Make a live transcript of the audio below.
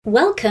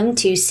Welcome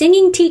to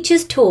Singing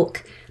Teachers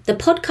Talk, the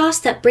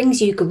podcast that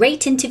brings you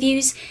great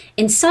interviews,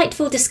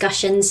 insightful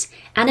discussions,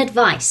 and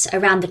advice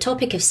around the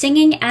topic of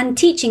singing and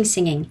teaching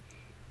singing.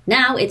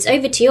 Now it's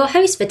over to your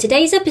host for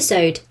today's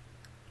episode.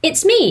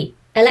 It's me,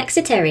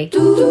 Alexa Terry.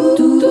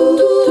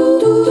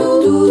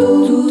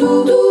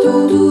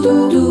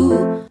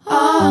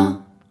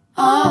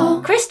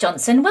 Chris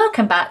Johnson,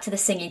 welcome back to the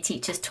Singing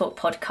Teachers Talk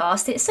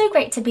podcast. It's so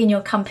great to be in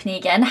your company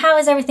again. How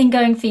is everything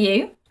going for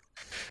you?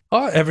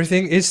 Oh,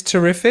 everything is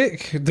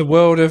terrific. The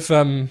world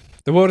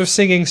of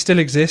singing still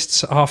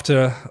exists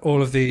after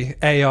all of the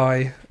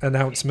AI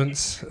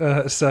announcements.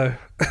 So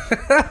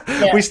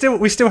yeah. we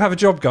still have a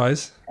job,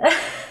 guys.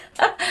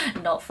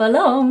 Not for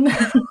long.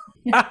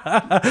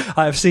 I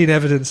have seen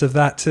evidence of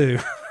that too.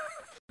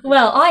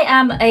 Well, I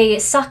am a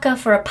sucker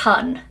for a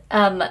pun.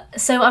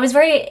 So I was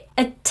very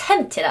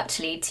tempted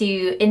actually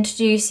to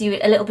introduce you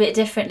a little bit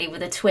differently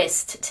with a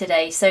twist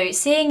today. So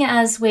seeing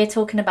as we're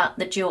talking about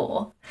the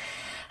jaw,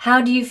 how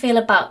do you feel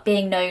about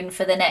being known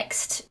for the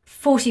next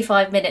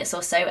 45 minutes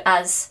or so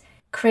as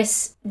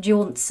Chris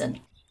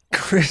Johnson?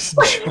 Chris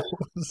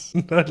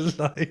Johnson, I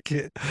like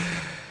it.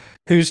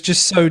 Who's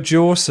just so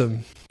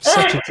jawsome.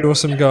 Such a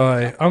jawsome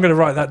guy. I'm going to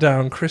write that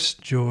down, Chris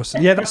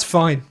Johnson. Yeah, that's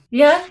fine.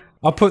 Yeah?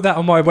 I'll put that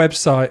on my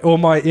website or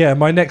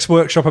my next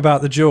workshop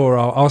about the jaw.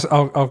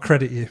 I'll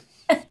credit you.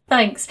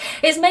 Thanks.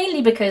 It's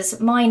mainly because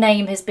my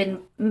name has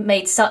been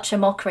made such a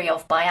mockery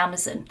of by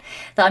Amazon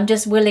that I'm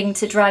just willing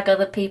to drag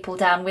other people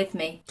down with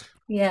me.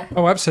 Yeah.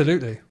 Oh,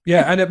 absolutely.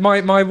 Yeah, and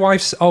my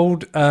wife's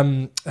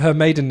her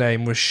maiden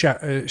name was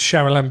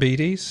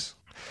Charalambides,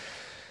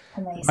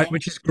 Amazing.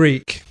 Which is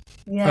Greek.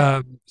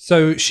 Yeah.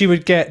 So she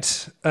would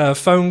get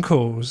phone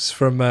calls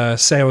from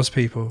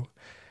salespeople.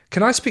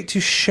 Can I speak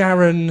to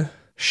Sharon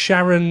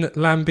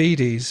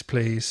Lambides,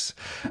 please?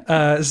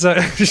 So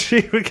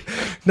she would,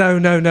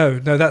 no,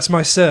 that's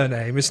my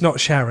surname. It's not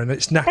Sharon,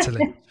 it's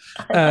Natalie.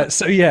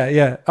 So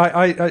yeah,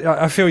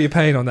 I feel your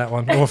pain on that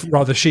one, or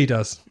rather she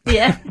does.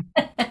 Yeah.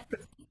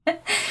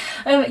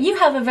 You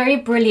have a very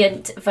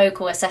brilliant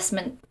vocal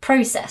assessment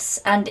process,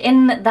 and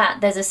in that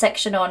there's a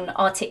section on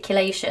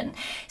articulation.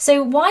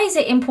 So why is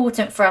it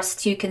important for us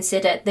to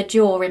consider the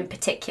jaw in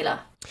particular?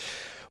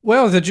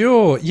 Well, the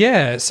jaw,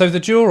 yeah. So the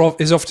jaw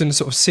is often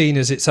sort of seen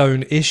as its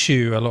own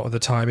issue a lot of the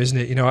time, isn't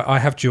it? You know, I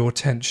have jaw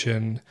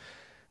tension.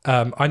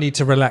 I need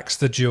to relax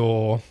the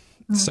jaw.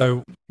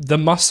 So the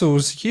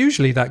muscles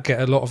usually that get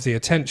a lot of the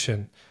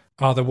attention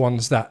are the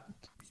ones that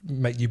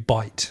make you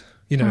bite,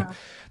 you know,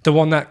 the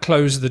one that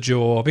close the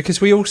jaw, because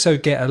we also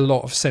get a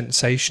lot of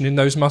sensation in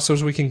those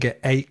muscles. We can get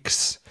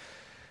aches.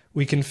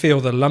 We can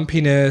feel the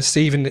lumpiness,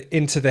 even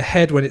into the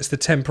head when it's the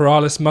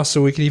temporalis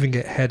muscle. We can even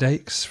get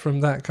headaches from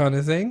that kind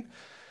of thing.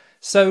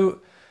 So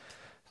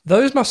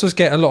those muscles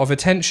get a lot of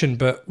attention,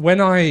 but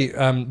when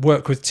I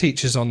work with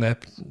teachers on their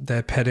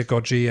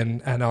pedagogy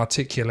and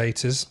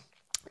articulators,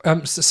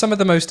 some of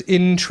the most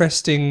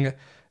interesting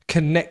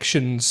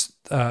connections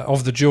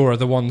of the jaw are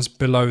the ones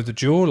below the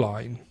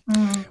jawline,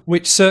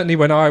 which certainly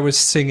when I was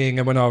singing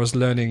and when I was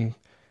learning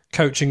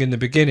coaching in the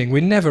beginning,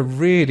 we never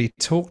really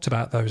talked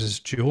about those as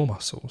jaw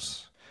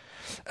muscles.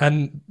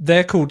 And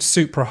they're called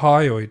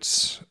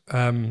suprahyoids,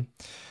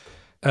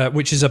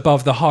 which is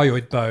above the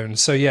hyoid bone.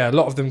 So yeah, a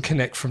lot of them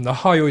connect from the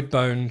hyoid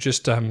bone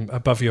just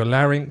above your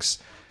larynx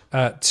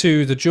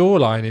to the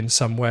jawline in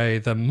some way.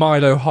 The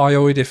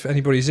mylohyoid, if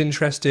anybody's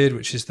interested,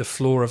 which is the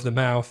floor of the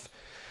mouth.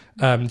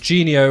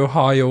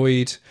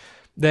 Geniohyoid,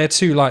 they're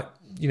two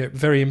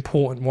very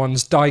important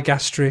ones.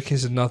 Digastric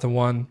is another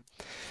one,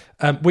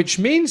 which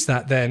means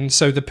that then,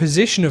 so the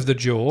position of the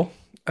jaw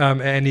at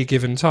any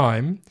given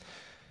time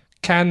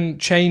can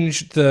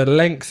change the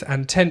length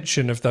and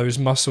tension of those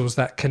muscles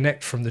that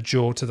connect from the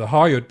jaw to the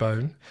hyoid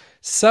bone.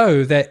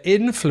 So their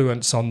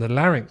influence on the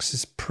larynx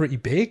is pretty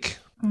big,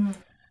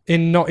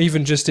 in not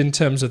even just in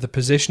terms of the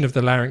position of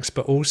the larynx,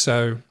 but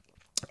also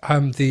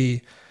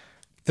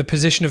the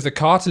position of the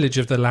cartilage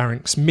of the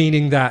larynx,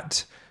 meaning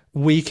that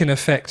we can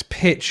affect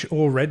pitch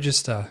or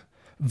register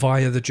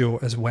via the jaw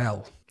as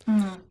well.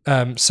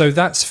 So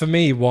that's for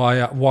me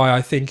why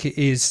I think it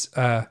is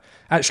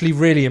actually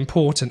really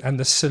important, and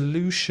the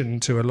solution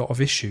to a lot of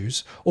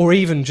issues, or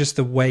even just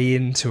the way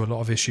into a lot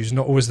of issues,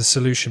 not always the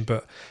solution,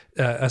 but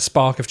a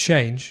spark of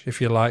change, if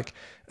you like,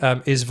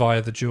 is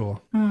via the jaw.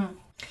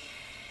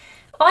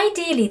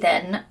 Ideally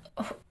then,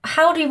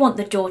 how do you want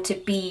the jaw to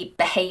be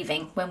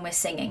behaving when we're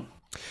singing?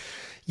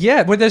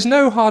 Yeah, well, there's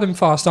no hard and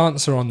fast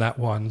answer on that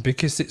one,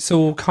 because it's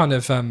all kind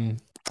of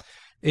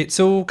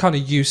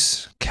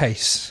use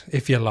case,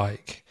 if you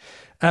like.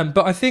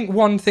 But I think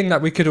one thing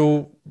that we could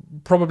all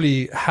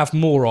probably have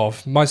more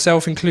of,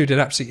 myself included,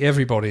 absolutely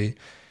everybody,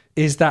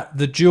 is that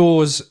the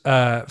jaw's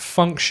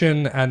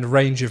function and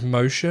range of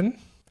motion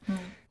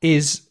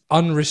is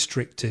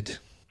unrestricted,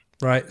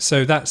 right?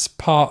 So that's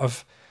part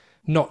of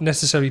not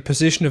necessarily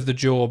position of the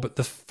jaw, but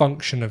the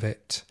function of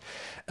it.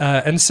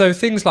 And so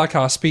things like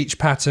our speech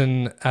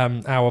pattern,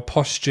 our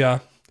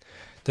posture,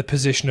 the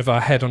position of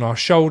our head on our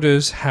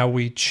shoulders, how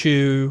we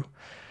chew,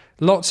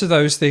 lots of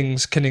those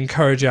things can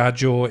encourage our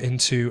jaw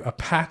into a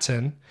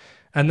pattern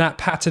And that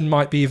pattern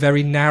might be a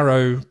very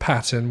narrow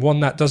pattern, one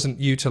that doesn't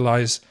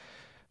utilize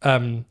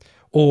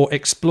or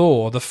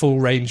explore the full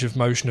range of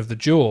motion of the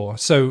jaw.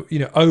 So,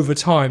 over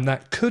time,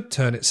 that could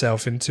turn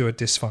itself into a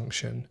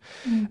dysfunction.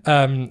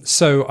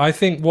 So I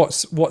think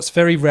what's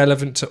very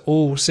relevant to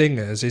all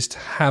singers is to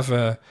have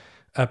a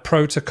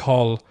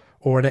protocol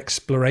or an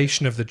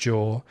exploration of the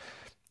jaw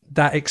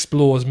that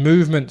explores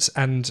movements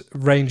and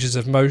ranges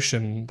of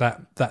motion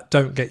that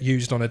don't get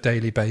used on a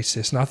daily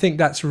basis. And I think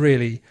that's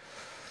really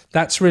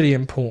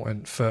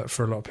important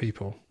for a lot of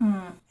people.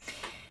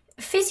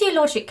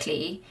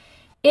 Physiologically,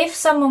 if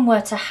someone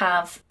were to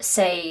have,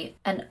 say,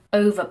 an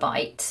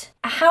overbite,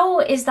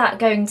 how is that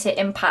going to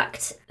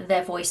impact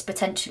their voice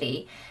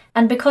potentially?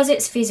 And because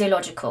it's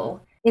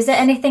physiological, is there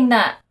anything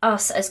that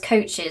us as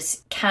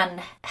coaches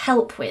can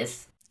help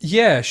with?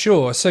 Yeah,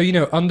 sure. So,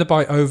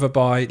 underbite,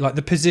 overbite, like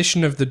the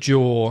position of the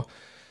jaw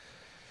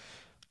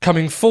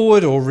coming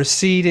forward or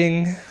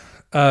receding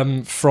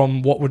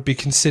from what would be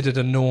considered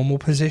a normal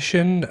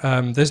position.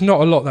 There's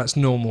not a lot that's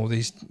normal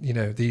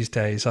these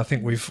days. I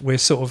think we're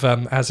sort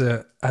of as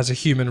a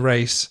human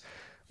race,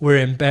 we're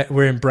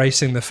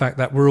embracing the fact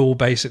that we're all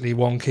basically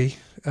wonky.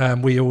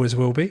 We always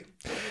will be.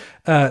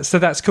 So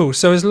that's cool.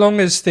 So as long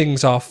as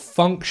things are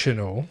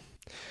functional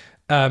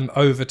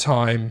over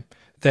time,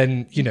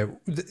 then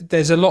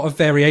there's a lot of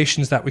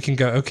variations that we can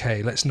go,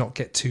 okay, let's not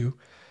get too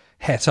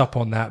het up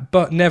on that.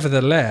 But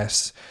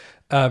nevertheless,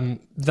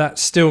 that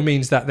still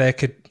means that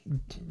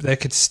there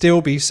could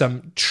still be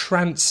some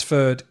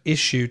transferred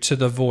issue to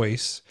the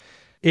voice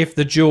if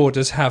the jaw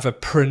does have a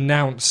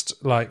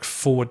pronounced like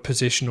forward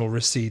position or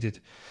receded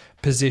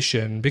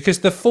position.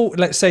 Because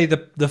let's say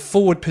the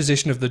forward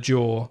position of the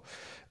jaw,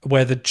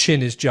 where the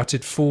chin is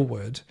jutted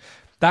forward,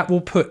 that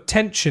will put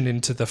tension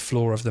into the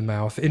floor of the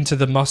mouth, into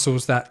the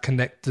muscles that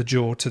connect the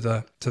jaw to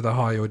the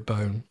hyoid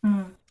bone.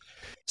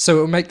 So it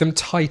will make them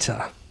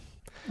tighter.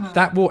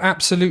 That will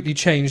absolutely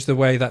change the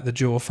way that the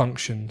jaw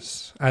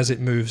functions as it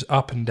moves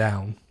up and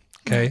down.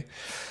 Okay.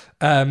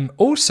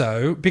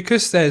 Also,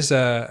 because there's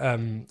a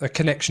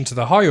connection to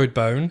the hyoid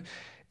bone,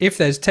 if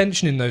there's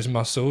tension in those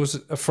muscles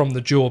from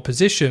the jaw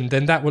position,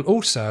 then that will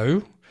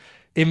also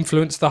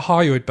influence the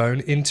hyoid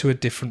bone into a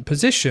different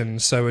position.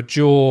 So a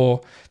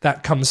jaw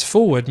that comes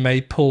forward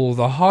may pull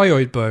the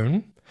hyoid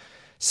bone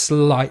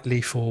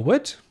slightly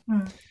forward,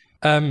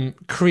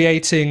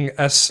 creating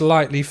a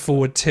slightly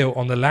forward tilt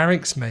on the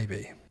larynx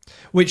maybe,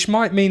 which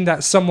might mean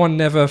that someone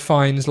never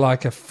finds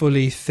like a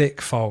fully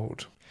thick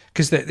fold,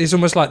 because it's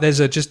almost like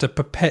there's just a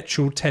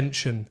perpetual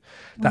tension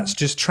that's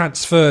just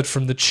transferred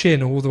from the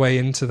chin all the way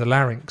into the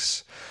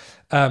larynx.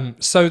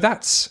 So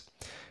that's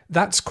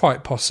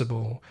quite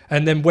possible.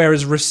 And then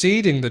whereas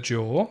receding the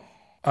jaw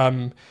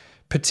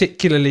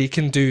particularly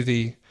could do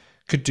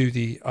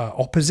the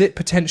opposite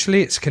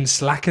potentially. It can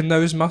slacken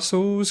those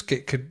muscles.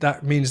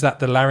 That means that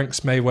the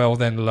larynx may well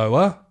then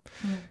lower,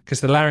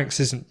 because the larynx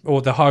isn't,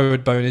 or the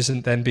hyoid bone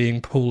isn't then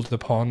being pulled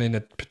upon in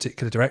a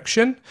particular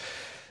direction.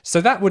 So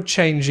that would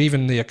change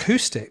even the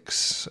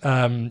acoustics.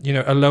 A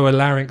lower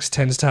larynx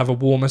tends to have a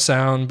warmer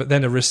sound, but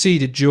then a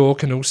receded jaw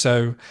can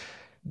also,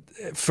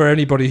 for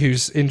anybody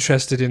who's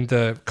interested in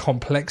the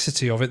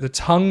complexity of it, the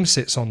tongue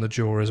sits on the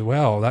jaw as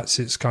well. That's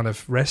its kind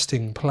of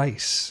resting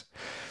place.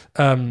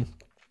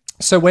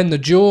 So when the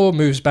jaw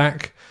moves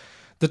back,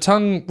 the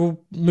tongue will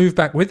move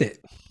back with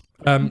it,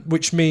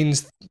 which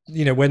means,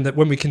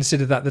 when we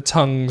consider that the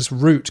tongue's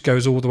root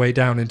goes all the way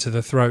down into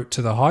the throat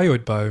to the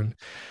hyoid bone,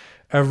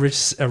 a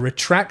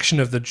retraction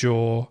of the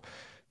jaw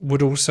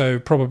would also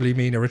probably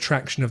mean a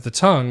retraction of the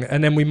tongue,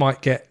 and then we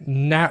might get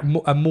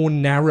a more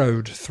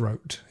narrowed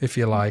throat, if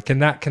you like, and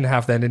that can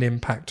have then an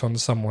impact on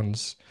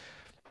someone's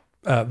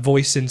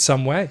voice in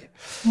some way.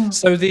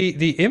 So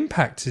the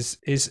impact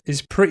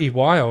is pretty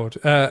wild.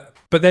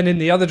 But then in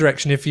the other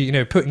direction, if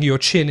putting your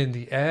chin in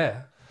the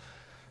air,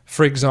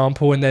 for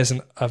example, and there's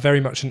a very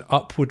much an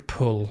upward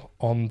pull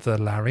on the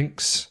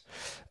larynx,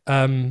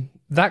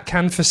 that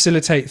can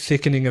facilitate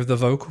thickening of the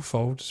vocal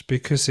folds,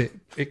 because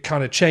it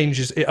kind of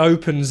changes, it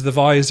opens the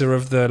visor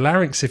of the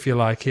larynx, if you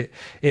like.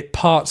 It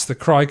parts the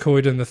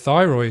cricoid and the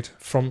thyroid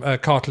from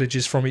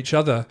cartilages from each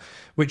other,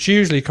 which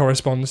usually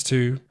corresponds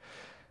to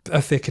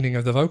a thickening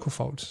of the vocal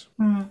folds.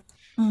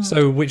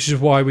 So, which is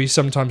why we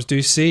sometimes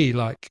do see,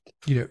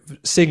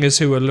 singers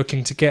who are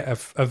looking to get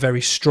a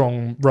very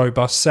strong,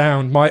 robust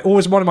sound. One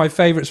of my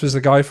favorites was the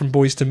guy from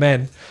Boys to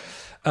Men,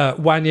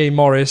 Wanye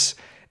Morris.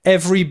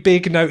 Every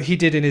big note he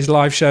did in his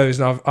live shows,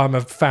 and I'm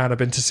a fan, I've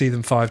been to see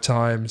them 5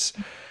 times.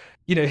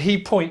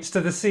 He points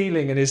to the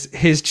ceiling and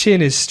his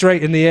chin is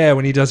straight in the air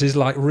when he does his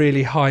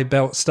really high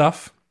belt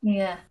stuff.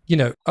 Yeah.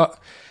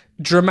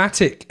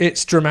 Dramatic.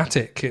 It's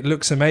dramatic. It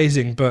looks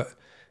amazing, but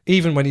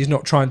even when he's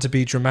not trying to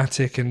be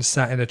dramatic and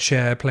sat in a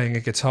chair playing a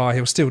guitar,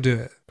 he'll still do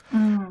it.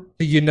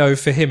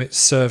 For him, it's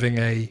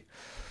serving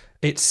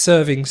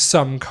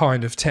some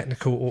kind of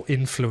technical or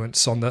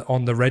influence on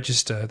the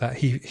register that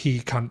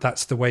he can.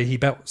 That's the way he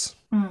belts.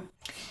 And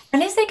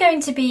is there going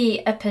to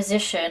be a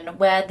position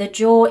where the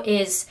jaw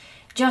is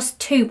just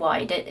too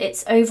wide?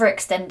 It's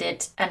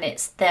overextended and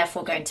it's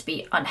therefore going to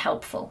be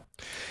unhelpful?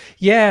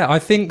 Yeah, I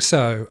think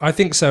so.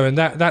 And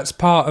that's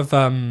part of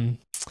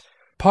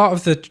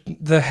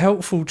the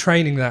helpful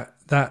training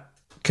that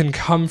can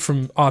come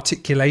from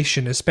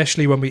articulation,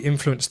 especially when we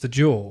influence the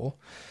jaw,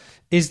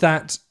 is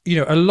that, you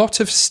know, a lot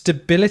of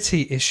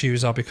stability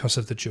issues are because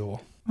of the jaw.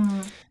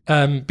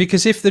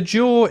 Because if the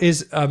jaw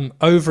is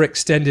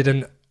overextended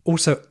and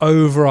also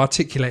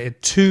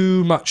over-articulated,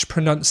 too much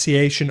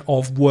pronunciation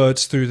of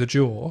words through the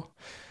jaw,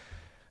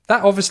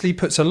 that obviously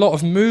puts a lot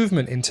of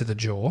movement into the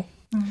jaw,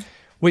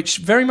 which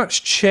very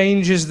much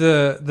changes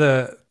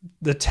the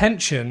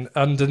tension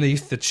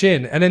underneath the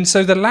chin. And then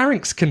so the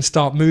larynx can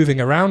start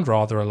moving around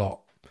rather a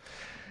lot,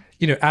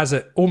 you know,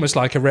 almost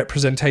like a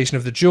representation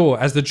of the jaw.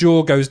 As the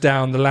jaw goes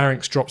down, the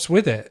larynx drops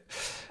with it.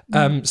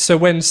 So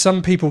when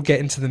some people get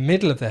into the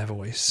middle of their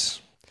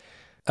voice,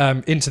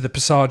 into the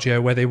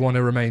passaggio where they want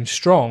to remain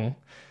strong,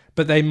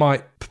 but they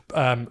might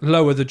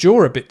lower the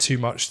jaw a bit too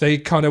much, they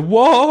kind of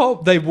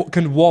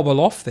can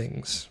wobble off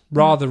things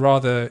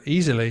rather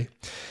easily.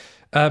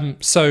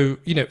 So,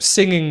 you know,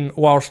 singing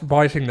whilst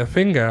biting the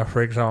finger,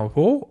 for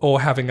example,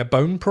 or having a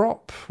bone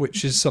prop,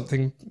 which is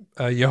something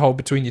you hold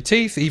between your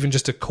teeth, even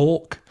just a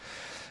cork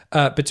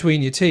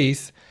between your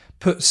teeth,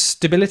 puts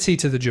stability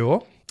to the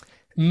jaw,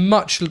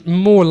 much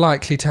more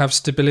likely to have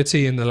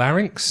stability in the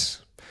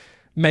larynx,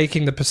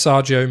 making the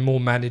passaggio more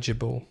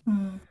manageable.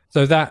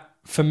 So that,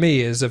 for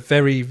me, is a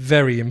very,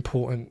 very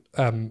important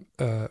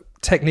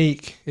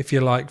technique, if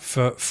you like,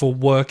 for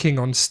working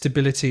on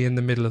stability in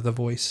the middle of the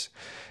voice.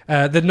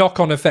 The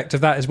knock-on effect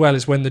of that as well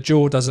is when the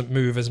jaw doesn't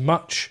move as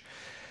much,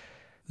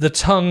 the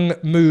tongue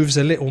moves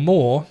a little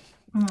more,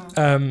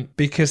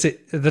 because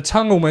the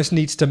tongue almost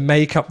needs to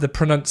make up the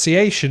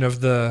pronunciation of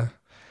the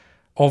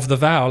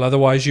vowel.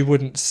 Otherwise,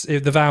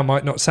 the vowel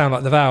might not sound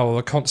like the vowel, or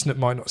the consonant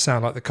might not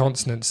sound like the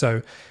consonant.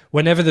 So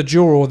whenever the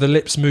jaw or the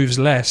lips moves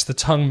less, the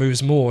tongue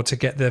moves more to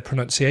get the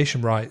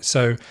pronunciation right.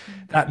 So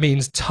that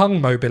means tongue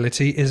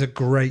mobility is a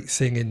great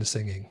thing in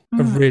singing,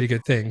 a really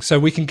good thing. So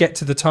we can get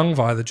to the tongue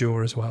via the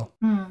jaw as well.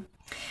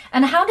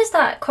 And how does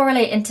that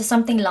correlate into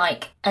something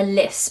like a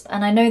lisp?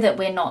 And I know that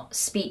we're not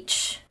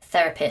speech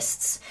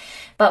therapists,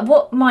 but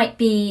what might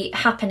be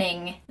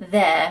happening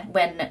there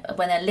when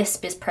a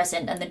lisp is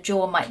present and the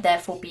jaw might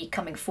therefore be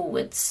coming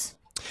forwards?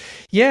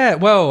 Yeah,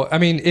 well, I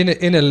mean,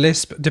 in a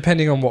lisp,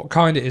 depending on what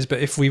kind it is, but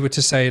if we were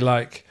to say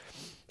like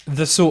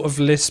the sort of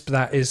lisp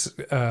that is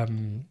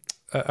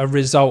a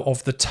result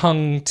of the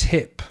tongue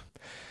tip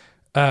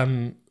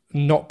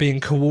not being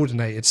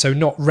coordinated, so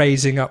not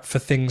raising up for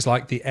things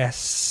like the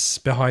S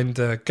behind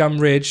the gum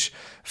ridge,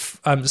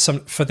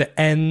 some for the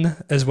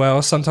N as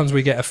well. Sometimes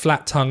we get a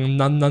flat tongue,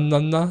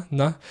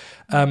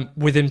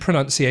 within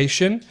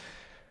pronunciation.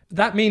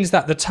 That means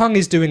that the tongue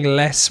is doing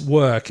less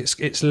work.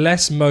 It's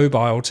less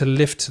mobile to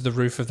lift to the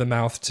roof of the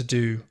mouth to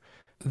do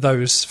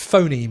those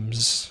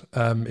phonemes,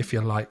 if you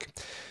like.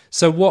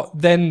 So what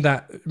then,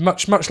 that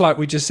much like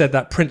we just said,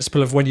 that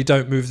principle of when you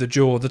don't move the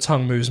jaw, the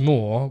tongue moves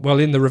more. Well,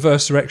 in the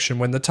reverse direction,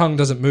 when the tongue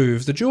doesn't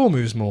move, the jaw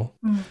moves more.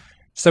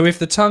 So if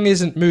the tongue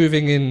isn't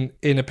moving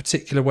in a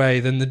particular way,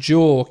 then the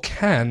jaw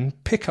can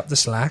pick up the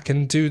slack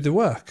and do the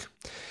work.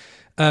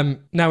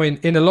 Now,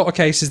 in a lot of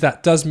cases,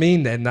 that does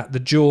mean then that the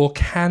jaw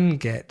can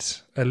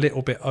get a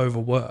little bit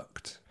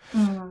overworked.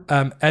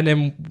 And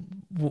then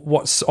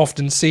what's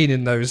often seen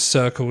in those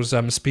circles,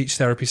 speech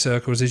therapy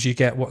circles, is you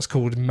get what's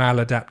called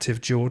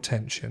maladaptive jaw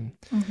tension.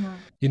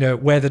 You know,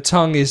 where the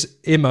tongue is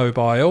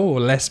immobile or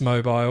less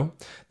mobile,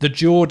 the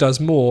jaw does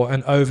more,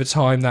 and over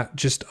time that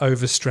just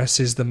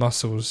overstresses the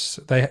muscles.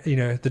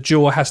 The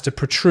jaw has to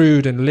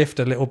protrude and lift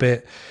a little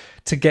bit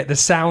to get the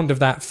sound of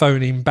that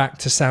phoneme back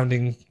to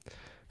sounding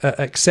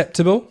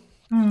acceptable,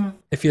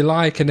 if you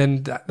like, and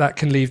then that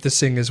can leave the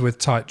singers with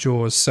tight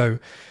jaws. So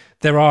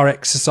there are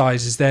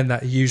exercises then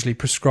that are usually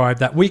prescribed,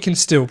 that we can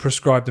still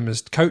prescribe them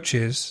as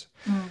coaches,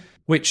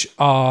 which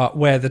are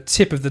where the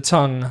tip of the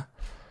tongue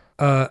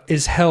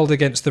is held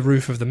against the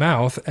roof of the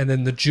mouth, and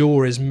then the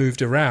jaw is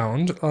moved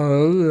around.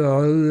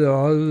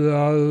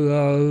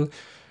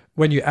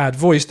 When you add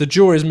voice, the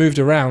jaw is moved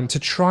around to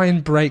try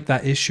and break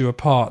that issue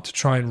apart, to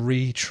try and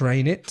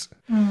retrain it,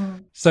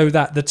 so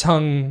that the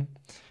tongue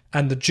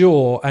and the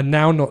jaw are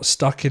now not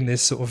stuck in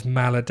this sort of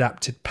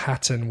maladapted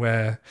pattern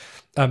where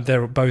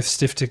they're both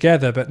stiff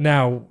together, but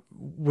now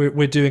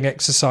we're doing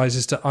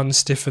exercises to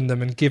unstiffen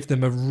them and give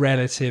them a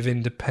relative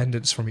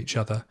independence from each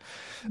other.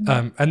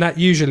 And that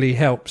usually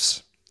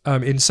helps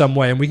in some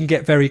way. And we can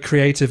get very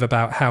creative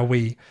about how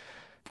we,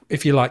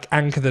 if you like,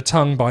 anchor the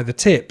tongue by the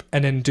tip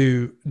and then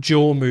do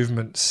jaw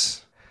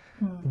movements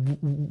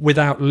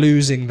without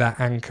losing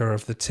that anchor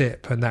of the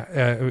tip. And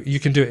that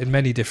you can do it in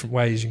many different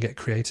ways. You can get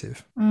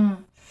creative.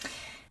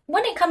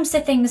 When it comes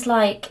to things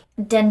like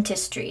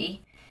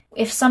dentistry,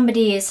 if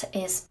somebody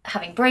is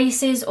having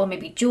braces or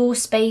maybe jaw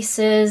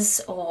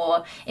spacers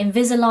or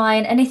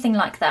Invisalign, anything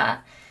like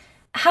that,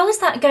 how is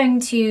that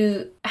going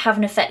to have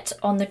an effect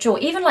on the jaw?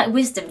 Even like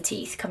wisdom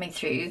teeth coming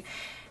through,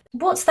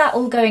 what's that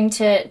all going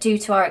to do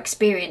to our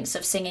experience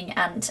of singing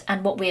and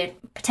what we're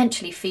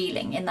potentially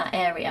feeling in that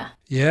area?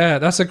 Yeah,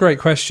 that's a great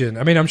question.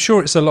 I mean, I'm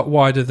sure it's a lot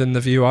wider than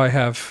the view I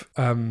have.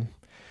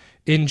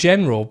 in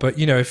general. But,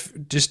 you know,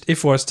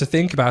 if I was to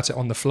think about it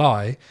on the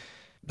fly,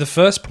 the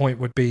first point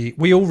would be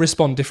we all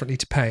respond differently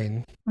to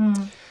pain.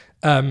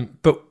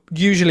 But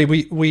usually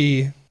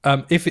we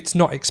if it's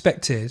not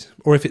expected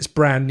or if it's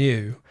brand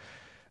new,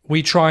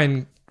 we try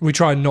and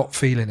not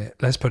feeling it.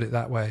 Let's put it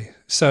that way.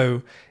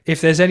 So if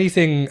there's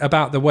anything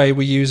about the way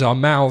we use our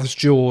mouths,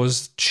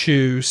 jaws,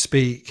 chew,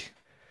 speak,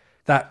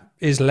 that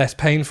is less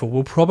painful,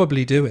 we'll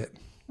probably do it.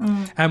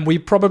 And we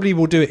probably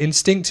will do it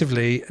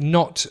instinctively,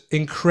 not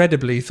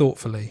incredibly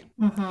thoughtfully.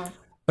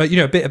 But, you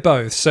know, a bit of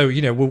both. So,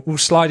 you know, we'll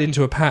slide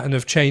into a pattern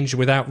of change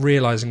without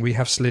realizing we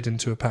have slid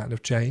into a pattern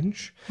of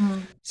change.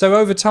 So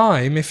over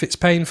time, if it's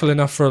painful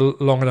enough for a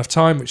long enough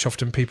time, which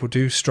often people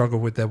do struggle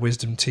with their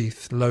wisdom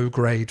teeth low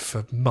grade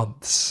for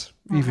months,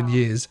 even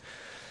years,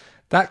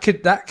 that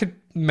could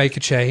make a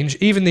change.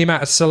 Even the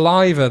amount of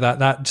saliva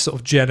that sort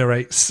of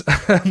generates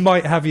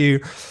might have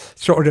you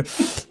sort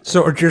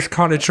of just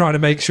kind of trying to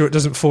make sure it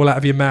doesn't fall out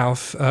of your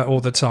mouth all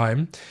the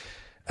time.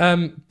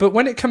 But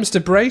when it comes to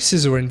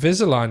braces or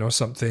Invisalign or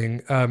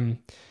something,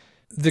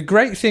 the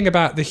great thing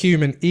about the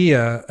human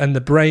ear and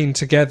the brain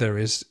together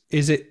is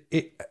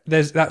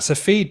that's a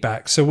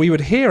feedback. So we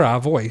would hear our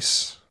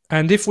voice,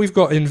 and if we've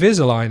got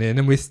Invisalign in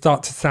and we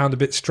start to sound a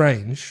bit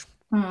strange,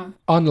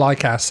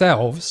 unlike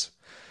ourselves,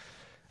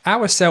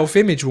 our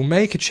self-image will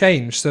make a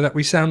change so that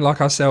we sound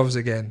like ourselves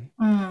again.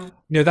 You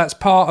know, that's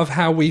part of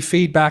how we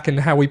feedback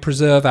and how we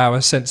preserve our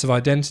sense of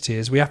identity.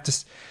 Is we have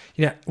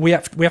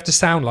to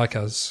sound like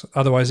us,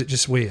 otherwise it's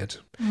just weird.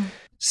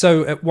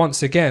 So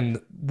once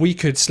again, we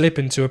could slip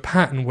into a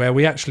pattern where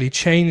we actually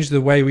change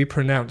the way we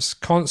pronounce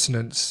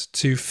consonants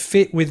to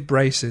fit with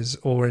braces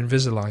or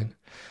Invisalign.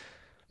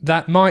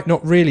 That might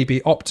not really be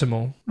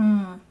optimal.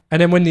 And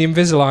then when the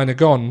Invisalign are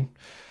gone,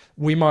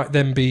 we might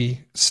then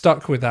be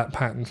stuck with that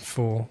pattern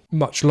for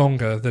much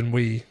longer than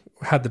we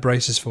had the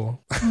braces for.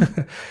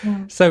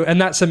 So, and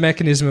that's a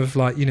mechanism of,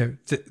 like, you know,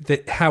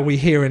 how we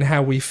hear and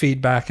how we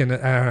feedback and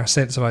our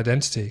sense of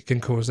identity can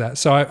cause that.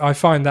 So I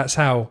find that's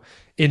how,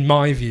 in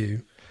my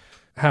view,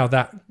 how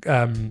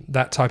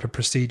that type of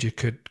procedure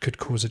could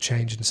cause a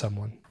change in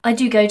someone. I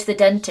do go to the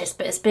dentist,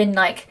 but it's been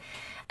like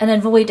an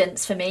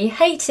avoidance for me.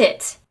 Hate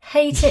it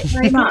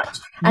very much.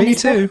 And Me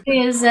too.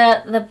 As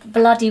the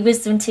bloody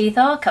wisdom teeth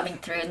are coming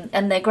through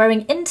and they're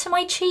growing into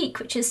my cheek,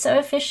 which is so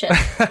efficient.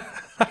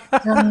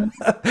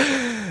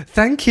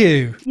 Thank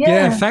you.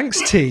 Yeah,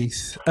 thanks,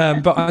 teeth.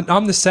 But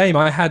I'm the same.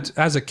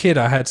 As a kid,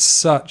 I had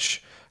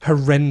such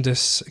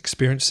horrendous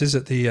experiences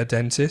at the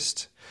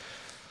dentist.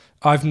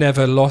 I've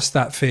never lost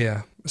that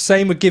fear.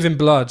 Same with giving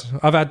blood.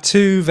 I've had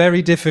 2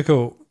 very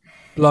difficult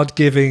blood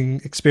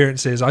giving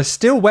experiences. I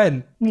still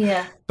went.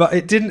 Yeah. But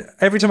it didn't.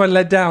 Every time I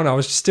led down, I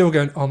was still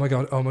going, oh my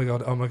God, oh my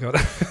God, oh my God.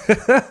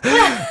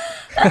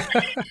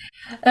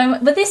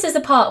 But this is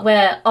the part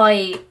where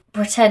I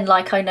pretend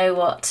like I know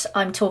what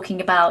I'm talking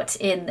about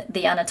in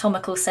the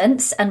anatomical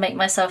sense and make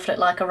myself look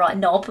like a right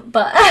knob.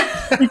 But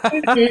the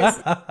truth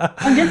is,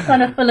 I'm just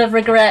kind of full of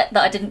regret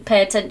that I didn't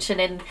pay attention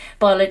in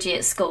biology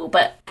at school.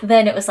 But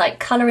then it was like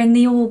colouring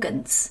the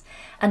organs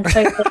and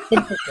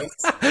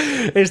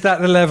photosynthesis. Is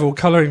that the level?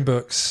 Colouring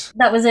books?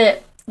 That was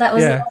it. That's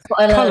what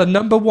I learned. Colour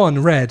number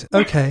 1, red.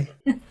 Okay.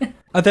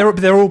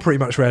 They're all pretty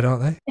much red,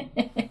 aren't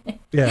they?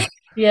 Yeah.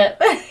 Yeah,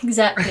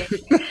 exactly.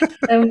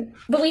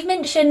 But we've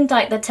mentioned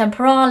like the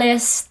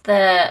temporalis,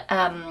 the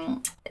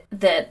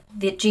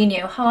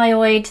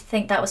geniohyoid. I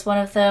think that was one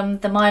of them.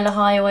 The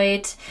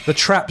mylohyoid. The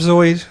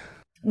trapezoid.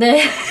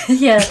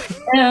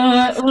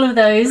 All of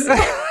those.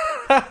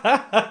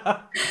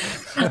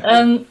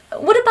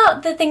 What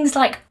about the things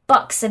like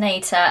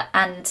buccinator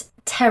and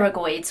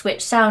pterygoids,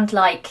 which sound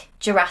like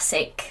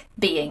Jurassic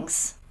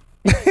beings?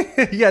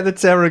 Yeah, the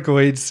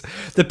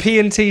pterygoids, the P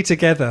and T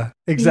together,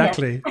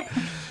 exactly. Yeah.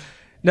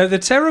 No, the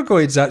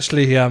pterygoids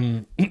actually,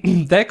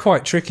 they're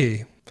quite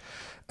tricky.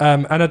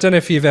 And I don't know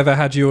if you've ever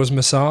had yours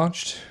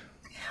massaged.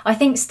 I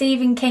think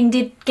Stephen King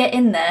did get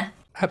in there.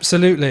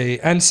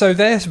 Absolutely. And so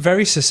they're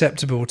very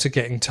susceptible to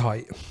getting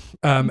tight.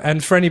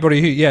 And for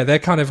anybody who, they're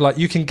kind of like,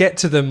 you can get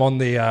to them on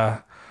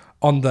the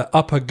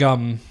upper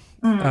gum,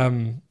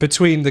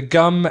 between the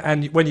gum,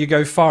 and when you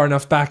go far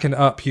enough back and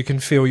up, you can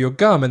feel your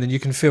gum, and then you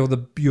can feel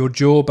your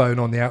jawbone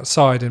on the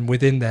outside, and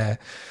within there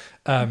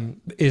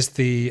is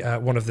the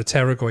one of the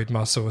pterygoid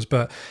muscles.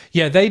 But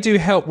yeah, they do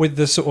help with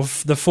the sort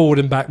of the forward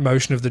and back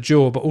motion of the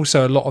jaw, but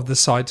also a lot of the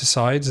side to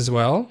sides as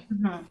well.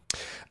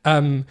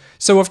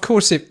 So of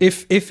course,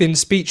 if in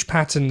speech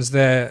patterns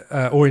there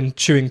or in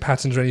chewing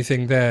patterns or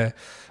anything there,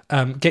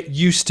 get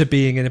used to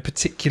being in a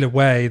particular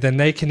way, then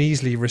they can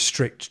easily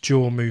restrict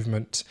jaw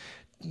movement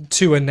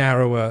to a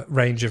narrower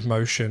range of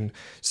motion.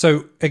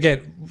 So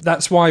again,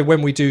 that's why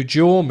when we do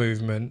jaw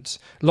movement,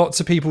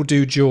 lots of people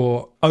do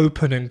jaw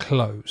open and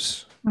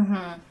close.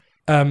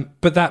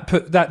 But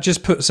that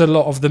just puts a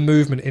lot of the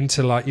movement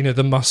into, like, you know,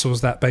 the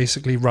muscles that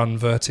basically run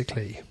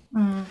vertically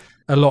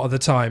a lot of the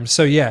time.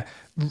 So yeah,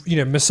 you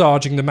know,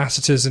 massaging the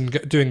masseters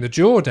and doing the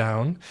jaw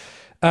down,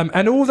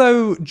 And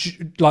although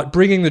like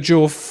bringing the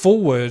jaw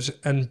forward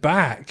and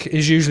back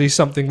is usually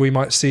something we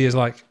might see as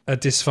like a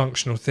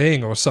dysfunctional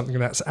thing or something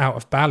that's out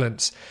of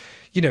balance,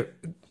 you know,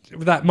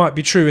 that might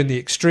be true in the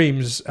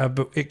extremes,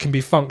 but it can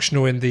be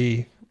functional in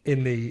the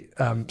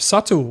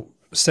subtle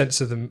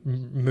sense of the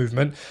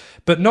movement.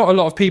 But not a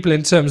lot of people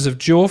in terms of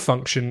jaw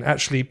function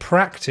actually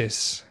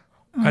practice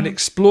and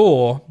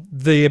explore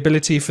the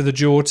ability for the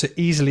jaw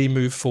to easily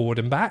move forward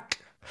and back.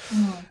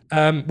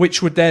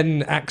 Which would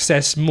then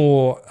access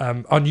more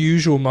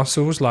unusual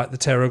muscles like the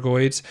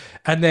pterygoids,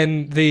 and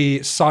then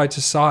the side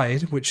to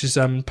side, which is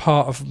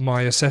part of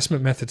my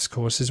assessment methods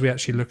courses. We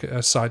actually look at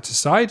a side to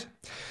side,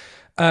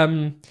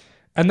 and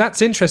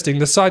that's interesting.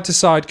 The side to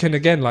side can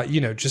again, like, you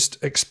know,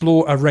 just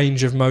explore a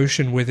range of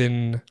motion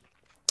within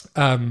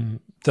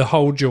the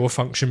whole jaw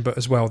function, but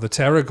as well the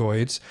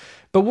pterygoids.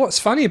 But what's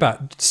funny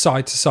about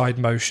side to side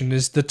motion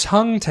is the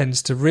tongue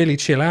tends to really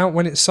chill out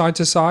when it's side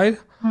to side.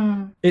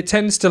 It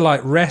tends to like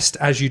rest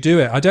as you do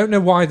it. I don't know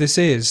why this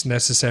is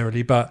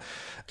necessarily, but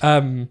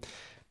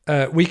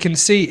we can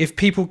see if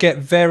people get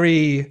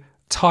very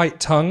tight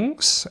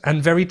tongues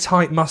and very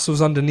tight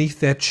muscles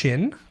underneath their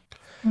chin,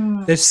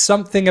 there's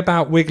something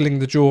about wiggling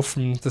the jaw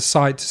from the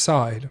side to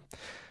side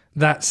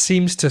that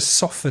seems to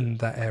soften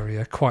that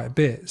area quite a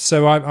bit.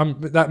 So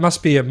that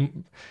must be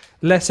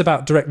less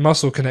about direct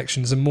muscle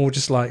connections and more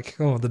just like,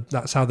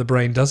 that's how the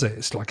brain does it.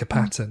 It's like a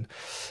pattern.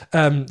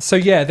 So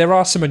yeah, there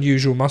are some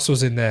unusual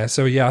muscles in there.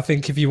 So yeah, I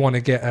think if you want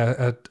to get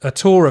a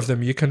tour of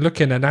them, you can look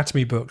in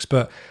anatomy books.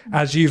 But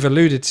as you've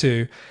alluded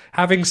to,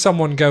 having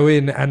someone go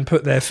in and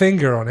put their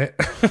finger on it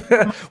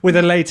with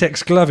a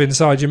latex glove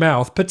inside your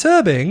mouth,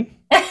 perturbing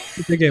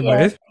to begin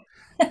with.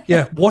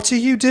 Yeah, what are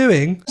you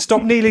doing?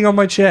 Stop kneeling on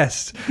my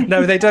chest.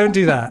 No, they don't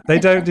do that. They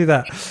don't do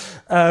that.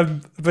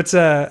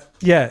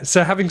 Yeah,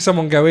 so having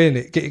someone go in,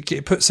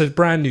 it puts a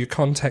brand new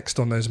context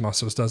on those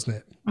muscles, doesn't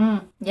it?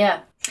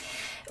 Yeah.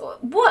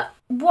 What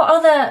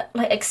other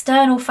like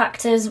external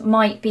factors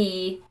might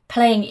be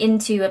playing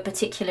into a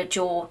particular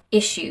jaw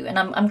issue? And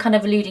I'm kind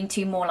of alluding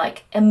to more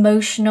like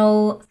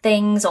emotional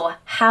things or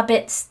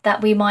habits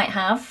that we might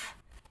have.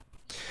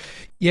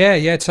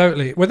 Yeah,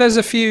 totally. Well, there's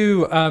a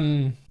few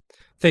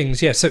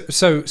things. Yeah,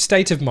 so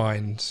state of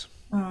mind.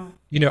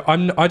 You know,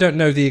 I don't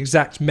know the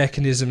exact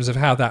mechanisms of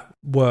how that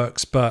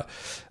works, but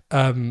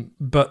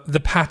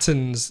the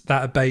patterns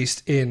that are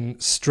based in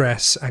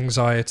stress,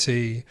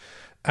 anxiety,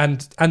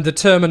 and the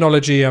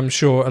terminology, I'm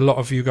sure a lot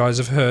of you guys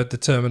have heard the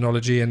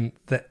terminology and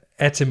the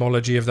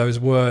etymology of those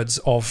words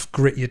of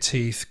grit your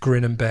teeth,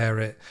 grin and bear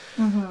it.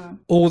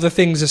 All the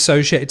things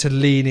associated to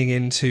leaning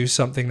into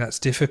something that's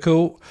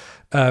difficult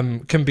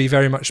can be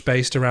very much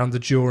based around the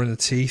jaw and the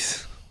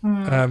teeth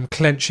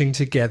clenching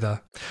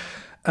together.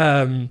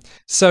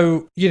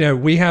 So, you know,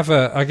 we have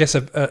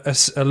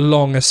a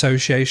long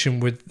association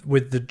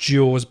with the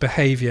jaw's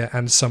behavior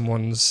and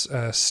someone's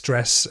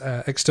stress,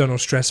 external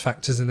stress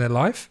factors in their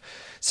life.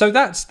 So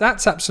that's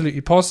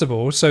absolutely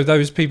possible. So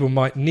those people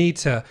might need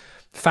to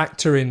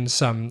factor in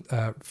some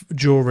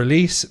jaw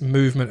release,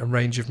 movement and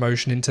range of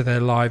motion into their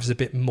lives a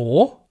bit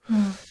more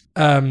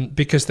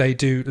because they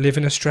do live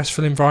in a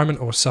stressful environment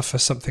or suffer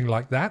something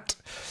like that.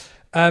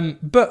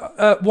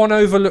 But one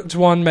overlooked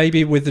one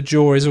maybe with the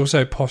jaw is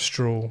also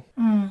postural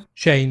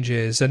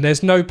changes, and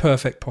there's no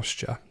perfect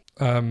posture.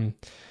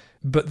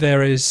 But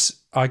there is,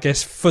 I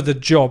guess, for the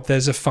job,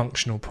 there's a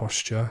functional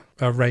posture,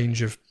 a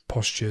range of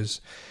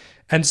postures.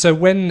 And so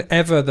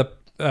whenever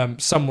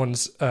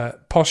someone's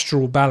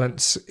postural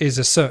balance is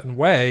a certain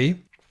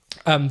way,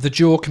 the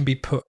jaw can be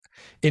put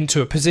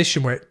into a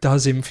position where it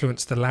does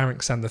influence the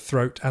larynx and the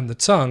throat and the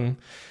tongue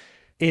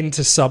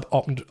into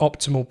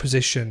suboptimal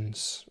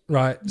positions,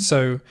 right?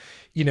 So,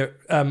 you know,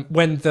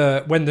 when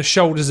the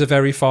shoulders are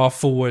very far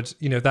forward,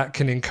 you know, that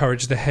can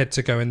encourage the head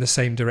to go in the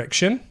same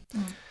direction.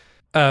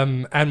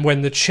 And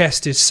when the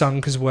chest is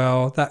sunk as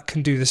well, that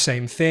can do the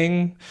same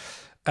thing.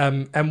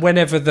 And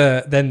whenever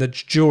the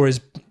jaw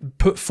is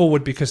put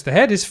forward because the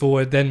head is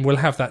forward, then we'll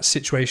have that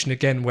situation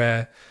again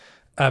where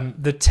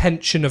the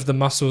tension of the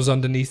muscles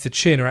underneath the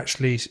chin are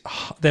actually,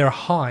 they're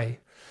high.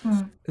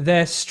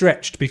 They're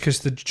stretched because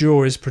the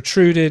jaw is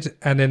protruded,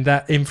 and then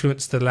that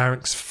influences the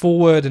larynx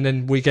forward, and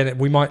then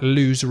we might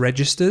lose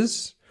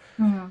registers.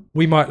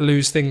 We might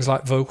lose things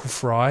like vocal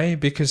fry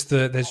because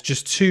there's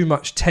just too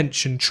much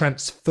tension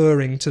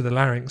transferring to the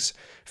larynx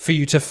for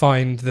you to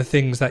find the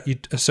things that you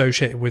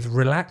associate with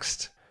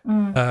relaxed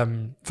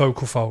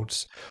vocal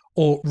folds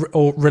or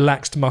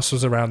relaxed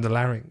muscles around the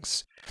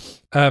larynx.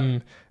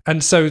 And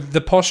so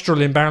the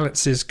postural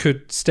imbalances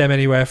could stem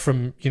anywhere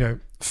from, you know,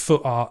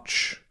 foot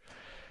arch.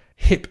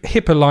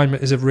 Hip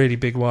alignment is a really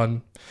big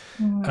one,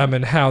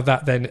 and how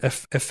that then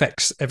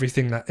affects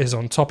everything that is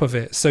on top of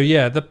it. So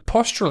yeah, the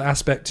postural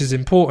aspect is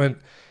important,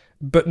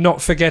 but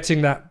not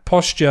forgetting that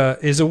posture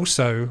is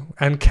also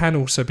and can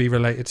also be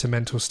related to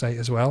mental state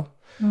as well.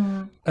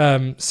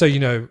 So, you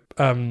know,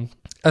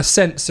 a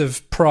sense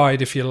of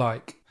pride, if you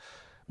like,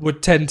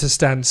 would tend to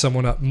stand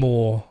someone up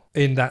more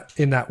in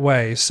that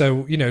way.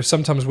 So, you know,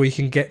 sometimes we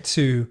can get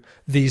to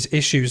these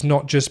issues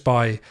not just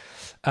by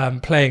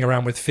playing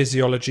around with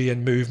physiology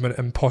and movement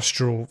and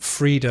postural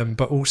freedom,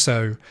 but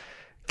also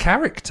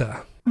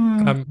character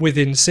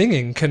within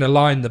singing can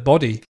align the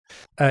body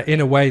in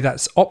a way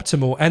that's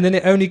optimal. And then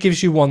it only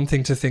gives you one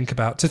thing to think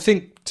about.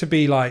 To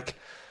be like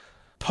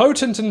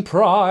potent and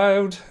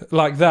proud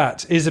like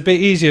that is a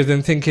bit easier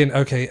than thinking,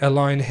 okay,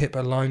 align hip,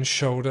 align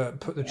shoulder,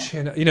 put the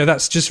chin,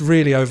 that's just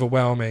really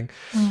overwhelming.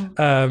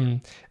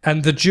 And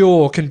the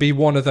jaw can be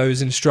one of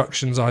those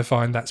instructions I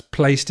find that's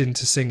placed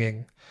into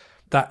singing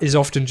that is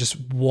often just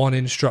one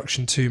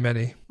instruction too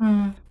many.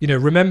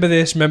 Remember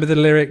this, remember the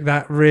lyric,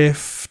 that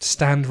riff,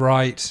 stand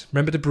right,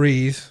 remember to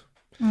breathe.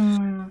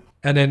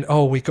 And then,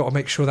 we've got to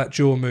make sure that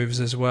jaw moves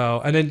as well.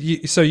 And then,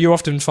 you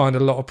often find a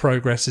lot of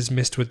progress is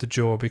missed with the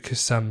jaw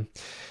because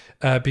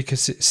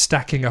it's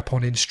stacking up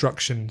on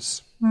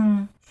instructions.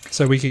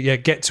 So we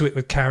could get to it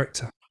with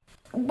character.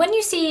 When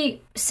you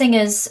see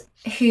singers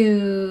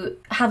who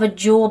have a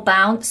jaw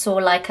bounce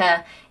or like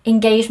a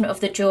engagement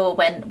of the jaw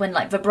when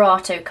like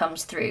vibrato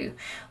comes through,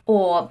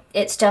 or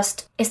it's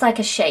like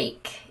a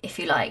shake, if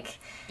you like.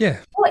 Yeah.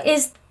 What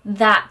is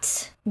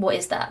that?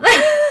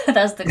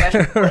 That's the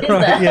question. What is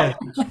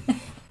that?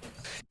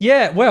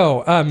 Yeah.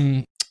 Well,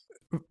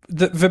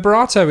 the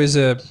vibrato is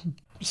a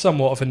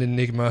somewhat of an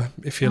enigma,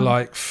 if you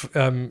like,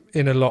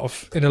 in a lot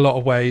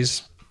of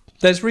ways.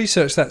 There's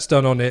research that's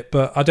done on it,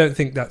 but I don't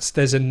think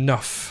there's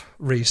enough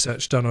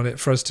research done on it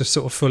for us to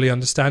sort of fully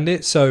understand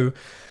it. So,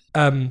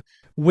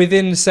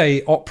 within,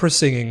 say, opera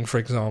singing, for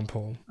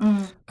example,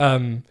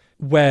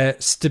 where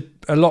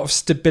a lot of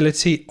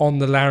stability on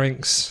the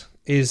larynx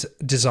is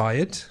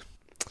desired,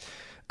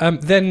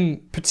 then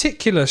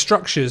particular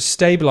structures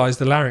stabilize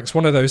the larynx.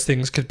 One of those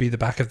things could be the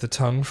back of the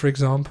tongue, for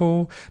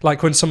example.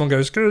 Like when someone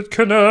goes,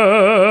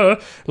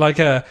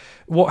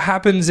 what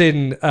happens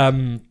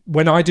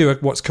when I do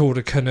what's called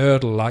a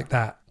canurdle like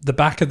that, the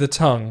back of the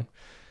tongue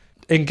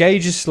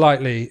engages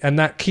slightly, and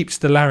that keeps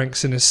the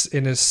larynx in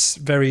a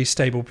very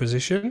stable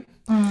position.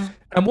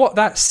 And what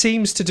that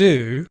seems to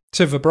do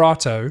to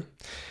vibrato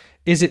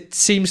is it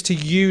seems to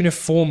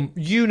uniformize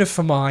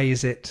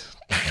it.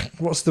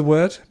 What's the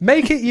word?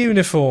 Make it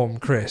uniform,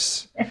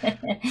 Chris. We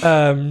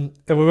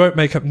won't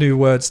make up new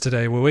words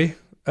today, will we?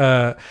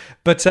 But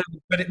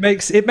it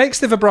makes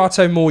the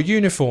vibrato more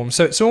uniform.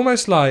 So it's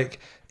almost like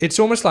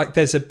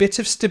there's a bit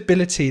of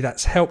stability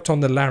that's helped on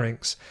the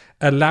larynx,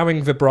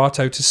 allowing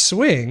vibrato to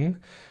swing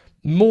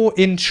more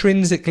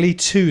intrinsically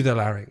to the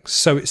larynx.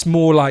 So it's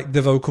more like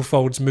the vocal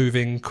folds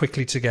moving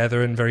quickly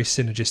together and very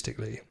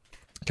synergistically.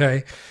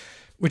 Okay.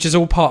 Which is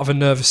all part of a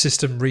nervous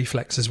system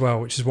reflex as well,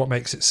 which is what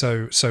makes it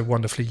so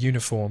wonderfully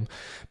uniform.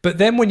 But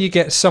then when you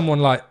get someone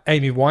like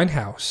Amy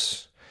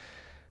Winehouse,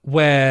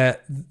 where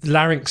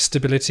larynx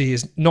stability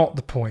is not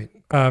the point,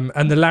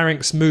 and the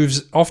larynx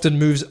often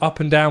moves up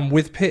and down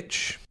with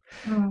pitch,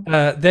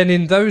 then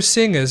in those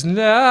singers,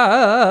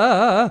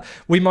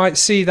 we might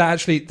see that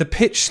actually the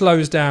pitch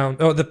slows down,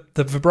 or the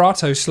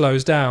vibrato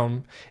slows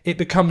down. It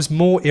becomes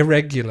more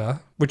irregular,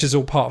 which is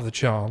all part of the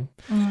charm.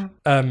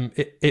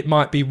 It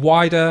might be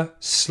wider,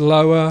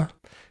 slower,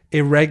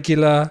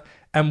 irregular,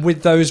 and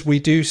with those we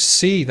do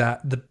see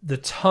that the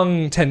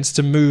tongue tends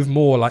to move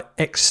more, like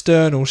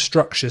external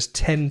structures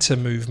tend to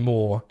move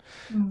more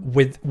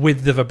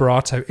with the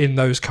vibrato in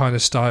those kind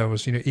of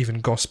styles, even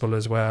gospel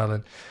as well,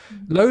 and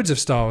loads of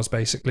styles,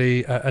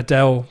 basically,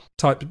 Adele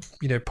type,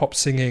 pop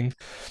singing.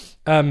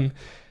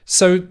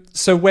 So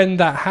when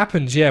that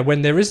happens,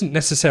 when there isn't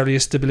necessarily a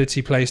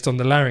stability placed on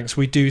the larynx,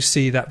 we do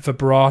see that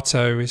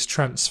vibrato is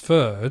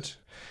transferred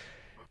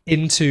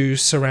into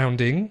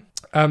surrounding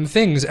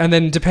things. And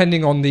then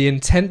depending on the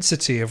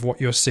intensity of what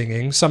you're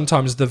singing,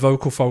 sometimes the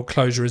vocal fold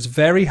closure is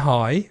very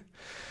high.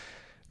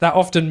 That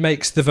often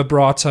makes the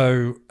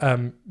vibrato,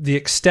 the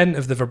extent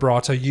of the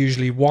vibrato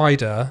usually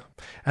wider,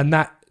 and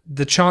that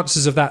the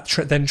chances of that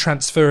then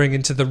transferring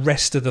into the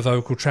rest of the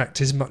vocal tract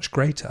is much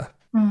greater.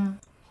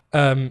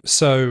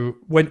 So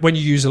when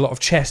you use a lot of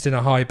chest in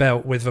a high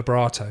belt with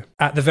vibrato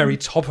at the very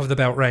top of the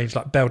belt range,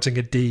 like belting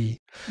a D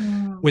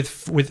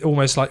with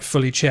almost like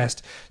fully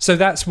chest, so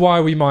that's why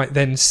we might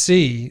then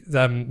see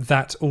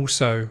that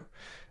also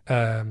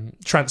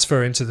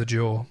transfer into the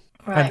jaw,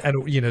 right,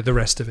 and the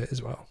rest of it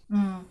as well.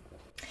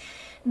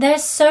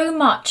 There's so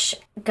much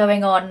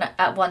going on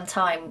at one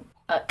time.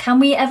 Can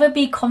we ever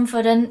be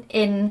confident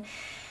in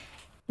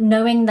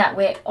knowing that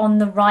we're on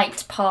the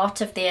right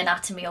part of the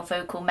anatomy or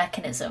vocal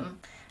mechanism,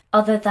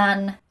 rather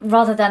than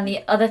the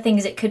other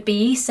things it could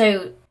be?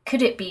 So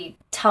could it be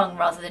tongue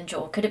rather than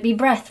jaw? Could it be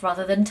breath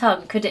rather than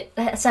tongue?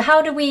 So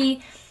how do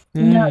we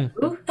know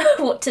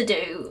what to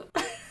do?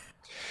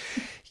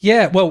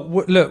 Yeah, well,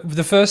 look,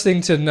 the first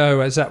thing to know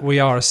is that we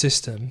are a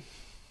system.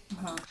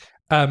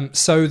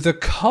 So the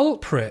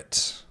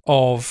culprit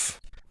of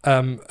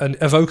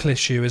a vocal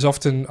issue is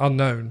often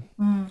unknown.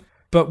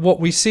 But what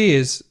we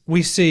see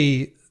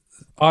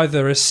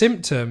either a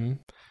symptom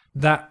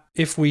that,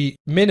 if we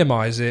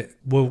minimize it,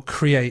 will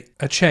create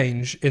a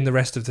change in the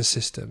rest of the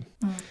system.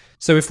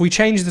 So if we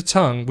change the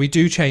tongue, we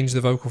do change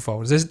the vocal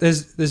folds.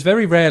 There's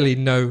very rarely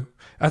no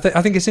I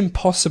think it's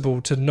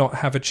impossible to not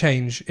have a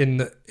change in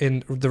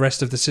the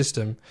rest of the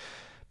system.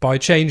 By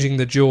changing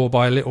the jaw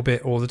by a little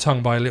bit or the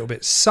tongue by a little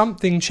bit,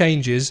 something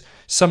changes,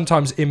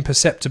 sometimes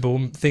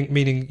imperceptible,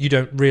 meaning you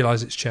don't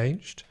realize it's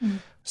changed.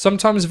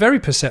 Sometimes very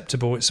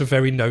perceptible, it's a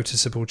very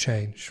noticeable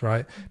change,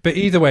 right? But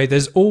either way,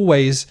 there's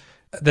always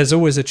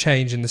a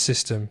change in the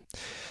system.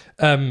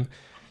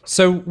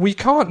 So we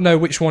can't know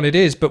which one it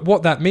is, but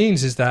what that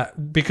means is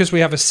that because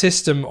we have a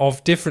system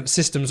of different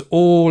systems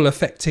all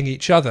affecting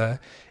each other,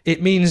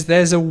 it means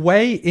there's a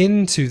way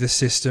into the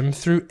system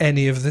through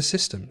any of the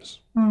systems.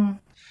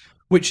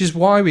 Which is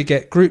why we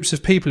get groups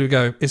of people who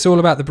go, it's all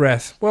about the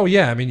breath. Well,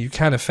 yeah, I mean, you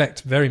can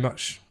affect very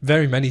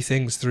many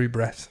things through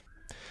breath.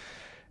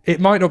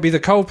 It might not be the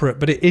culprit,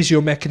 but it is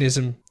your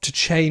mechanism to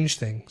change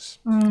things.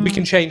 We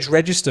can change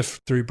register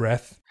through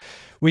breath.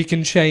 We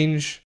can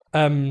change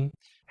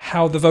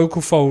how the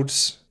vocal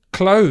folds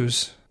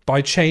close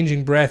by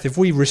changing breath. If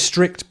we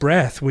restrict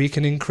breath, we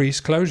can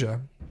increase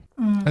closure.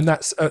 And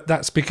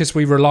that's because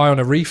we rely on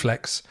a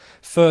reflex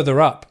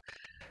further up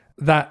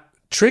that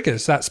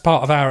triggers. That's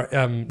part of our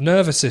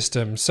nervous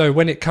system. So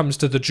when it comes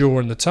to the jaw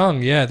and the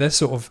tongue, yeah, they're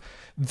sort of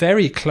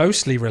very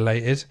closely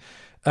related.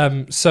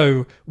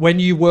 So when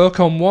you work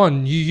on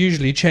one, you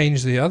usually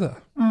change the other,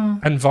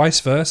 and vice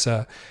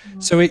versa.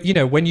 So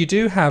when you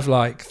do have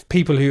like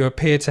people who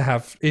appear to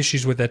have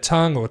issues with their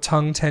tongue or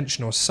tongue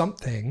tension or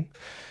something,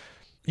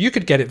 you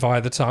could get it via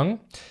the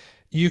tongue,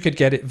 you could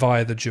get it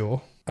via the jaw,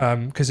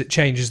 because it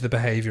changes the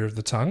behavior of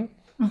the tongue.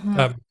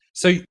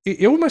 So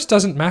it almost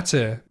doesn't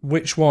matter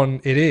which one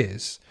it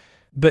is,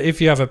 but if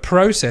you have a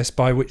process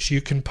by which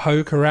you can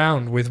poke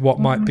around with what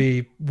might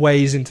be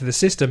ways into the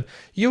system,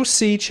 you'll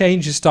see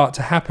changes start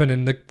to happen.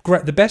 And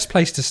the best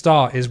place to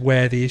start is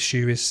where the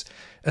issue is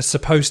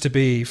supposed to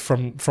be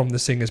from the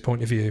singer's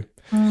point of view.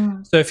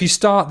 So if you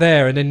start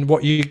there, and then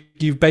what you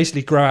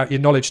basically grow out your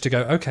knowledge to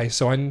go, okay,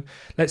 so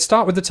let's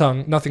start with the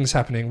tongue. Nothing's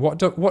happening. What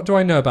do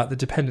I know about the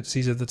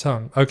dependencies of the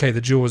tongue? Okay, the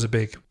jaw is a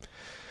big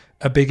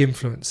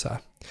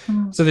influencer.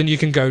 So then you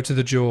can go to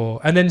the jaw,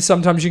 and then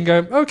sometimes you can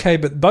go, okay,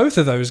 but both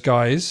of those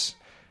guys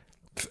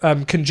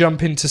can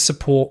jump in to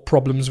support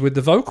problems with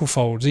the vocal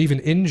folds,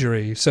 even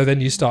injury. So then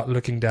you start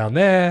looking down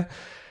there,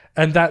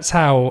 and that's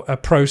how a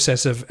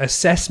process of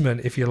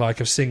assessment, if you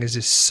like, of singers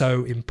is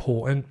so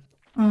important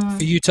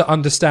for you to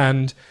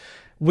understand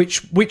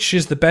which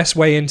is the best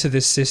way into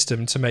this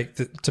system to make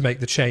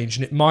the change.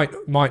 And it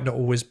might not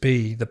always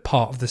be the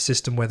part of the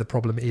system where the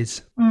problem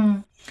is.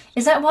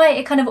 Is that why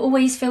it kind of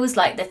always feels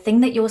like the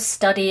thing that you're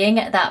studying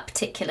at that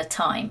particular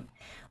time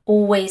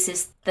always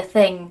is the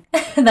thing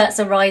that's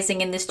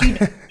arising in the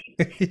student?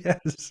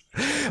 Yes.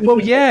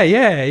 Well,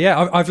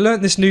 yeah. I've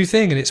learned this new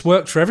thing and it's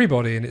worked for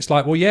everybody. And it's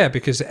like, well, yeah,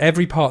 because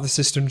every part of the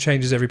system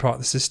changes every part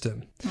of the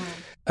system.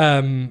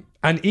 And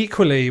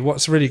equally,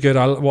 what's really good,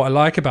 what I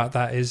like about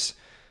that is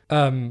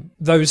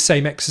those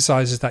same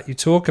exercises that you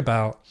talk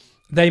about,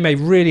 they may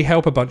really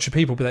help a bunch of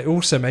people, but they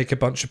also make a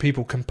bunch of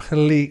people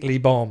completely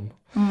bomb.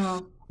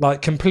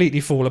 Like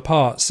completely fall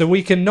apart. So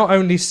we can not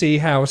only see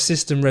how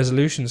system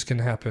resolutions can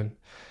happen,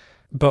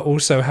 but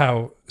also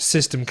how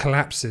system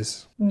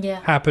collapses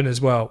happen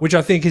as well, which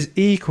I think is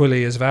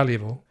equally as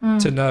valuable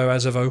to know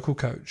as a vocal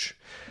coach.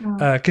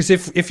 Because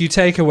if you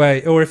take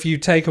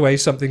away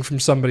something from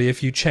somebody,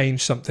 if you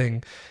change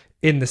something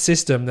in the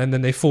system and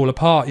then they fall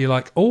apart, you're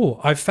like,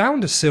 oh, I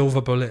found a silver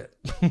bullet.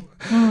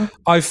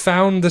 I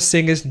found the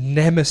singer's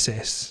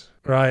nemesis,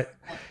 right?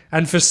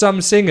 And for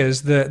some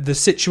singers, the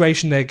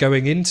situation they're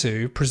going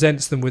into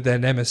presents them with their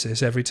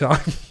nemesis every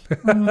time.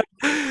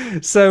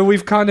 So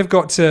we've kind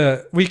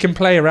of we can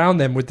play around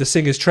them with the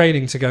singer's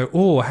training to go,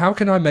 oh, how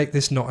can I make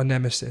this not a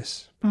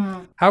nemesis?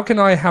 How can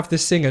I have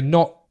this singer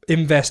not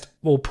invest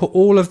or put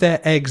all of their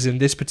eggs in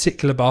this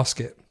particular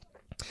basket?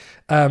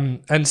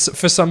 And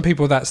for some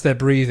people, that's their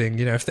breathing.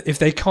 If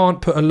they can't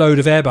put a load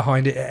of air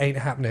behind it, it ain't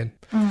happening.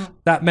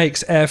 That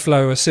makes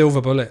airflow a silver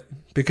bullet.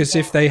 Because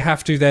if they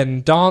have to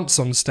then dance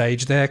on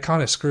stage, they're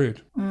kind of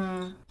screwed.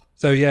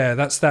 So yeah,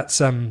 that's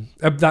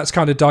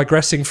kind of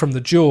digressing from the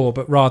jaw,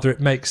 but rather it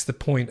makes the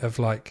point of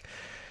like,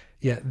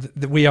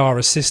 we are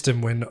a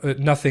system when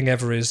nothing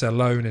ever is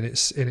alone in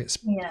its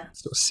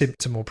sort of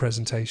symptom or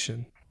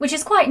presentation. Which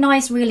is quite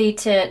nice, really,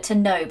 to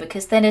know,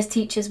 because then as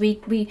teachers,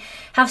 we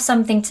have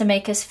something to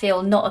make us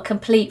feel not a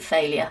complete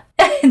failure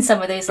in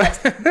some of those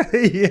lessons.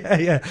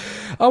 Yeah.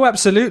 Oh,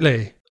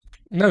 absolutely.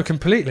 No,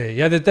 completely.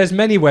 Yeah, there's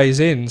many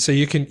ways in, so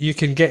you can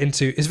get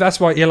into. That's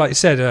why, like you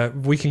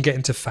said, we can get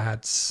into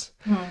fads,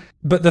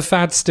 but the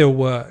fads still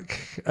work.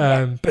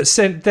 But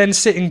then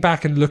sitting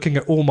back and looking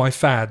at all my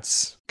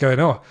fads, going,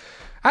 oh,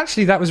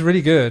 actually that was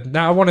really good.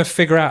 Now I want to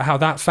figure out how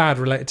that fad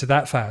related to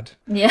that fad.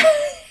 Yeah.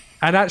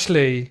 And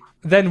actually,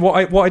 then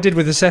what I did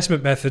with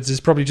assessment methods is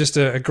probably just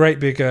a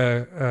great big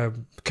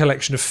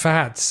collection of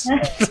fads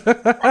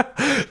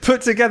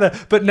put together.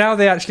 But now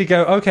they actually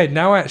go, okay,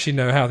 now I actually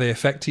know how they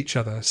affect each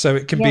other. So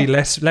it can be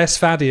less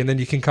faddy, and then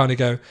you can kind of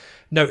go,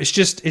 no, it's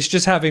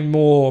just having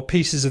more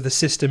pieces of the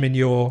system in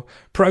your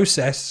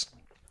process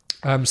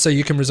so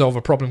you can resolve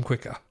a problem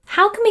quicker.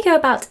 How can we go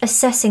about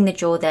assessing the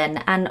jaw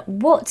then, and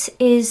what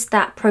is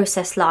that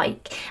process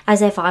like?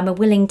 As if I'm a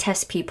willing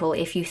test pupil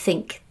if you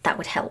think that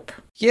would help.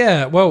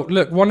 Yeah, well,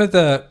 look,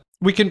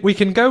 we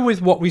can go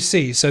with what we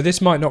see. So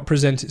this might not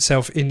present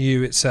itself in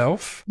you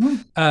itself,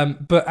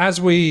 but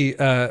as we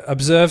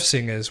observe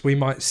singers, we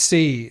might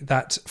see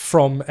that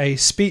from a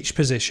speech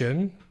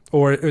position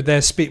or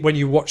their speech. When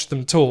you watch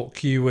them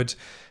talk, you would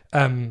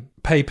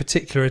pay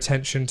particular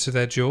attention to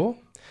their jaw,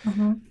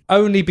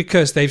 only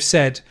because they've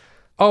said,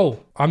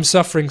 "Oh, I'm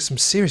suffering some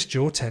serious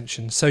jaw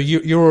tension." So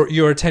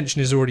your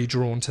attention is already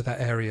drawn to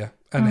that area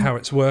and how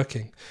it's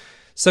working.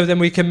 So then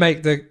we can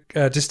make the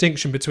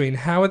distinction between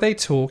how are they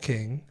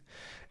talking.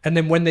 And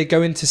then when they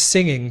go into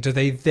singing, do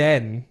they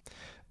then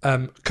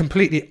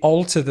completely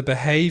alter the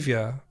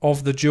behaviour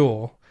of the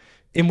jaw?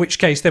 In which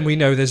case, then we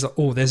know there's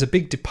a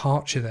big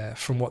departure there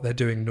from what they're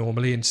doing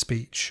normally in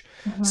speech.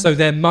 So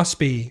there must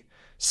be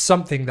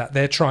something that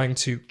they're trying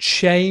to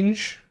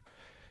change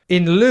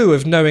in lieu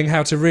of knowing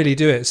how to really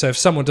do it. So if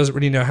someone doesn't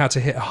really know how to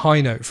hit a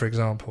high note, for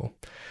example,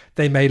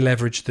 they may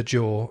leverage the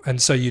jaw.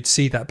 And so you'd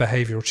see that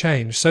behavioural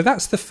change. So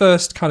that's the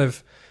first kind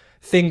of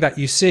thing that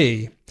you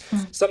see.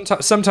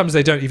 Sometimes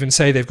they don't even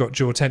say they've got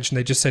jaw tension.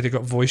 They just say they've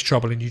got voice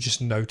trouble, and you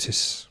just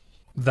notice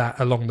that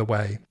along the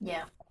way.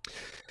 Yeah.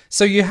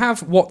 So you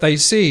have what they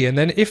see, and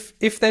then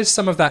if there's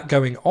some of that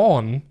going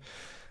on,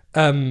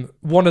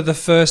 one of the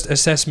first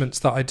assessments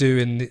that I do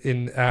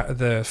in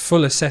the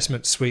full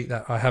assessment suite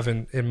that I have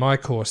in my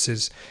course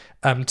is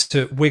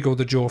to wiggle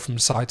the jaw from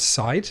side to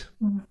side,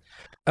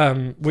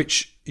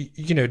 which,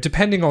 you know,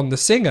 depending on the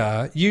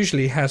singer,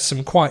 usually has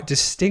some quite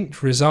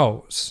distinct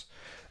results.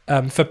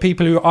 For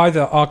people who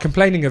either are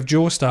complaining of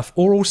jaw stuff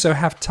or also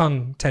have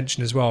tongue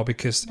tension as well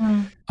because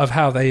of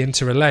how they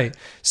interrelate.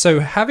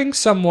 So having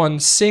someone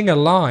sing a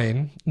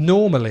line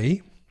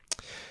normally,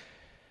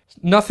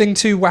 nothing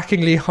too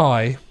whackingly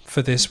high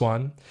for this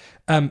one,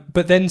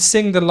 but then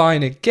sing the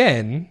line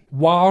again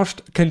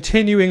whilst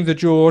continuing the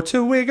jaw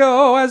to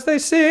wiggle as they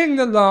sing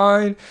the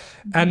line.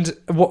 And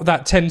what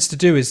that tends to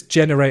do is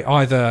generate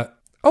either,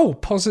 oh,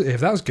 positive,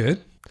 that was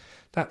good,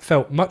 that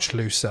felt much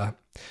looser.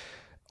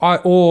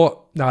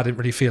 No, I didn't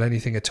really feel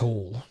anything at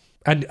all.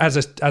 And as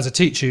a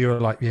teacher, you're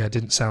like, yeah, it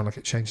didn't sound like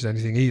it changed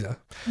anything either.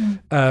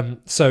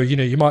 So, you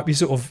know, you might be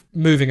sort of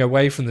moving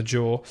away from the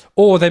jaw,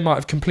 or they might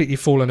have completely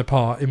fallen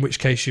apart, in which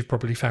case you've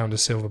probably found a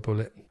silver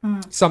bullet,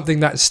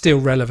 something that's still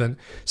relevant.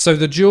 So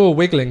the jaw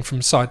wiggling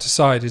from side to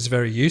side is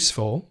very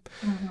useful.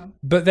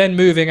 But then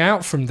moving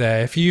out from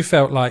there, if you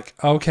felt like,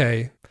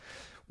 okay,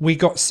 we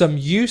got some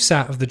use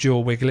out of the jaw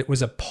wiggle, it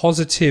was a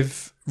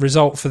positive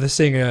result for the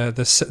singer,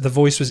 the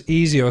voice was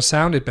easier or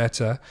sounded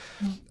better,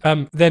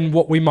 then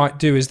what we might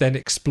do is then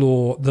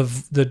explore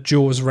the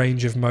jaw's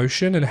range of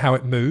motion and how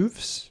it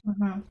moves,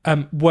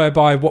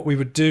 whereby what we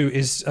would do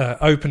is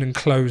open and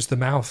close the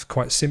mouth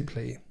quite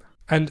simply.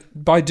 And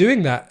by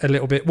doing that a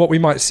little bit, what we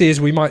might see is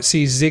we might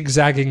see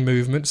zigzagging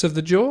movements of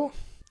the jaw.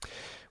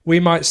 We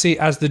might see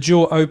as the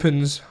jaw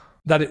opens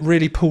that it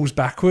really pulls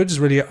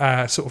backwards, really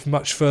sort of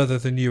much further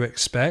than you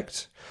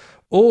expect.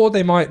 Or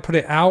they might put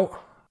it out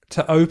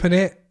to open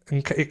it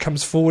and it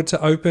comes forward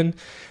to open.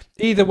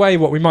 Either way,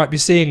 what we might be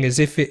seeing is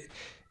if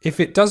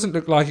it doesn't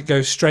look like it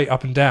goes straight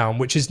up and down,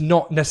 which is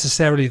not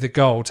necessarily the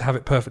goal to have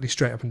it perfectly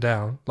straight up and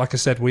down. Like I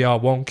said, we are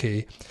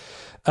wonky.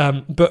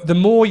 But the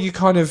more you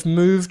kind of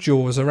move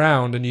jaws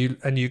around and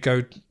you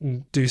go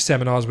and do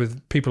seminars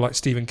with people like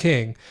Stephen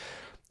King,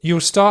 you'll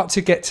start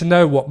to get to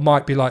know what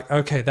might be like,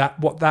 okay,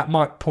 that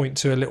might point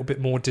to a little bit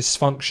more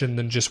dysfunction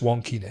than just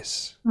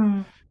wonkiness.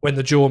 When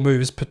the jaw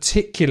moves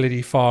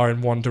particularly far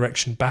in one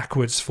direction,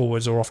 backwards,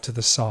 forwards, or off to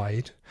the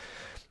side.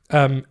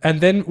 And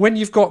then when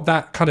you've got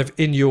that kind of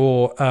in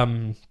your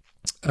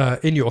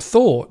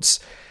thoughts,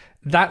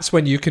 that's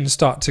when you can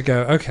start to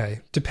go, okay,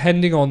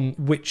 depending on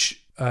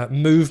which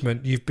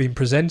movement you've been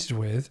presented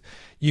with,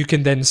 you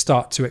can then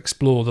start to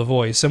explore the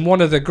voice. And one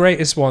of the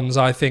greatest ones,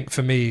 I think,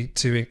 for me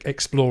to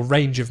explore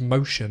range of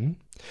motion,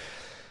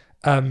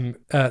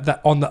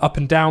 that on the up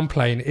and down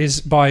plane, is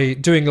by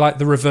doing like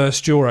the reverse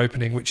jaw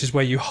opening, which is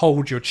where you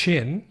hold your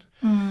chin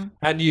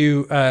and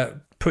you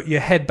put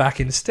your head back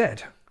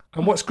instead.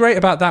 And what's great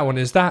about that one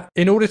is that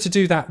in order to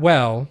do that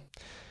well,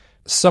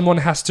 someone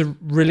has to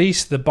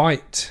release the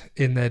bite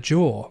in their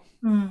jaw,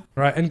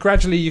 right? And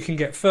gradually you can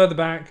get further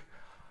back.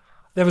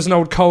 There was an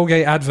old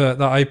Colgate advert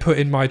that I put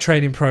in my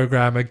training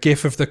program, a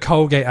gif of the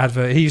Colgate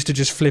advert. He used to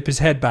just flip his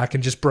head back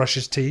and just brush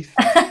his teeth.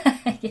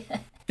 Yeah.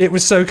 It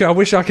was so good. I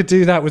wish I could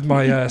do that with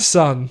my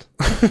son,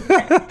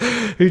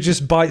 who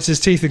just bites his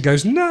teeth and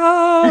goes,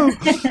 no!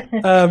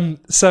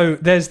 So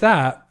there's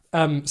that.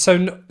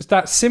 So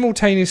that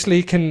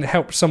simultaneously can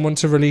help someone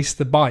to release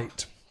the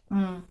bite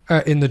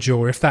in the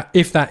jaw, if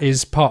that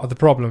is part of the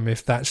problem,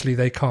 if actually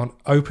they can't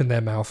open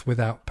their mouth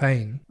without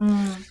pain.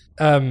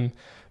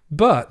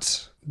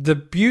 But the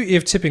beauty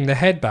of tipping the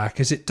head back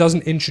is it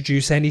doesn't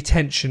introduce any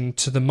tension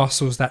to the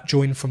muscles that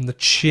join from the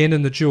chin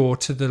and the jaw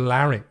to the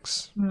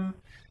larynx.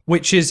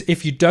 Which is,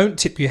 if you don't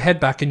tip your head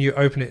back and you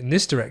open it in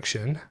this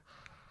direction,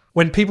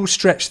 when people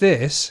stretch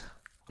this,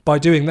 by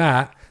doing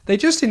that, they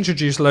just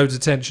introduce loads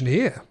of tension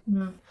here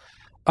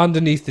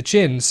underneath the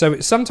chin. So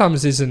it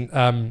sometimes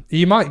isn't,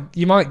 you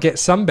might get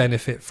some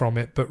benefit from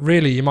it, but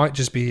really you might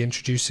just be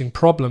introducing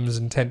problems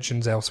and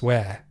tensions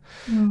elsewhere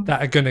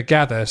that are going to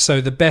gather.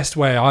 So the best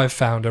way I've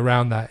found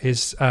around that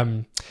is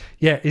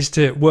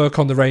to work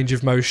on the range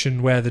of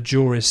motion where the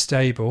jaw is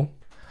stable,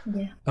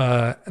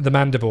 the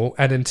mandible,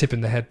 and then tipping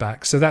the head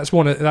back. So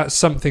that's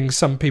something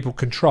some people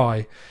can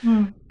try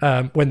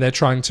when they're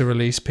trying to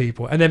release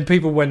people. And then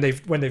people, when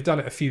they've done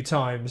it a few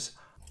times,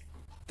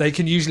 they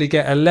can usually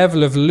get a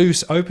level of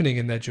loose opening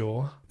in their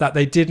jaw that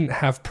they didn't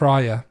have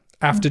prior,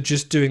 after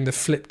just doing the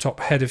flip top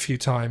head a few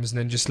times and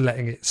then just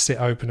letting it sit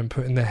open and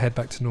putting their head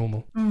back to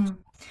normal.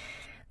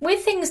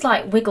 With things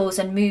like wiggles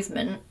and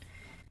movement,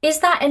 is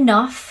that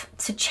enough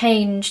to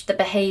change the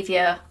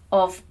behaviour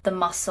of the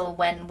muscle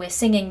when we're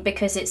singing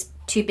because it's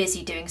too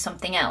busy doing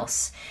something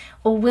else?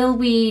 Or will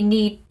we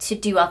need to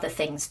do other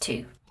things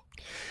too?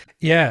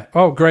 Yeah.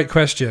 Oh, great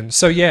question.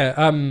 So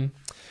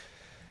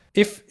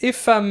if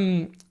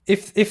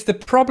the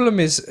problem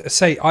is,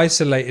 say,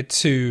 isolated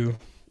to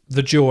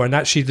the jaw, and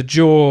actually the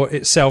jaw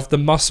itself, the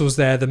muscles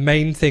there, the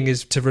main thing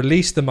is to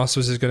release the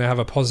muscles is going to have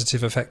a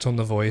positive effect on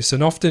the voice.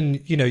 And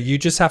often, you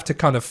just have to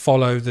kind of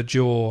follow the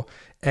jaw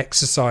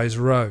exercise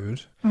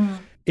road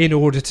in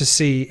order to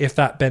see if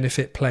that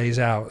benefit plays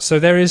out. So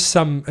there is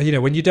some,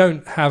 when you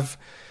don't have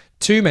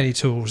too many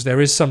tools, there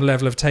is some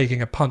level of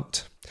taking a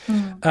punt.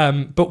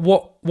 But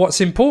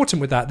what's important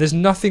with that, there's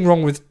nothing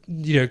wrong with,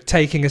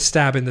 taking a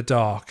stab in the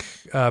dark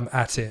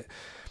at it.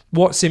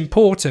 What's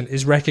important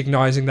is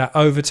recognizing that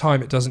over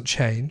time it doesn't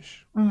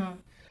change,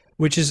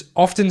 which is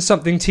often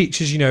something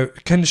teachers,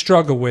 can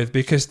struggle with,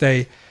 because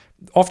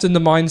often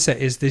the mindset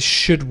is this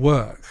should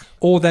work,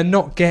 or they're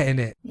not getting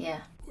it.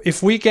 Yeah.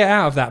 If we get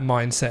out of that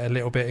mindset a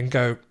little bit and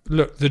go,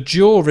 look, the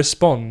jaw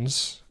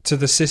responds to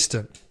the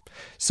system.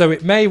 So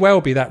it may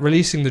well be that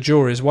releasing the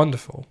jaw is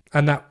wonderful,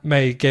 and that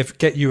may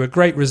get you a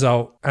great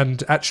result,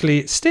 and actually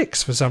it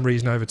sticks for some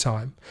reason over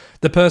time.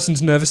 The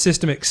person's nervous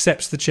system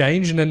accepts the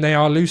change, and then they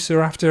are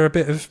looser after a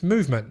bit of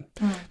movement.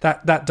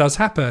 That does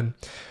happen.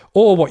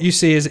 Or what you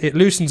see is it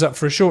loosens up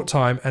for a short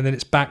time and then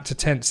it's back to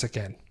tense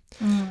again.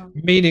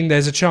 Meaning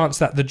there's a chance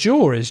that the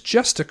jaw is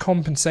just a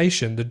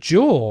compensation. The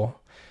jaw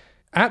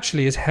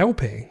actually is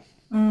helping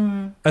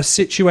a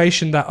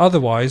situation that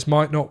otherwise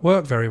might not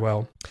work very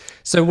well.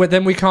 So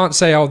then we can't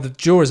say, oh, the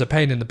jaw is a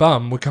pain in the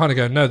bum. We kind of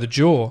go, no, the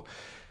jaw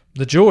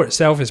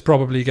itself is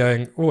probably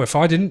going, oh, if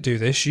I didn't do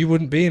this, you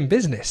wouldn't be in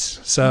business.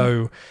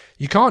 So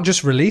you can't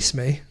just release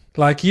me.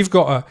 Like you've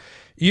got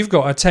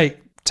to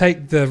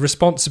take the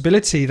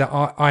responsibility that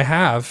I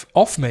have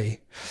off me.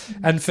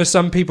 And for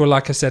some people,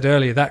 like I said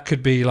earlier, that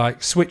could be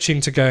like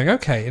switching to going,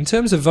 okay, in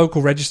terms of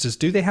vocal registers,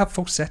 do they have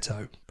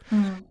falsetto?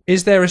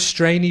 Is there a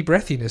strainy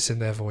breathiness in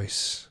their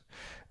voice?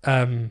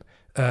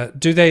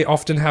 Do they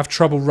often have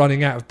trouble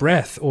running out of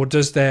breath, or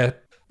does their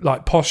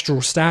like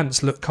postural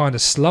stance look kind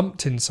of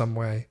slumped in some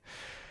way?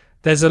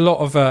 There's a lot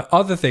of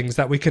other things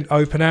that we can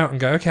open out and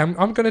go, okay,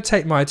 I'm going to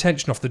take my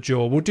attention off the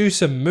jaw. We'll do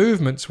some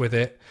movements with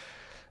it,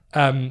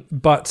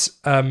 but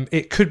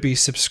it could be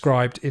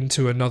subscribed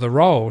into another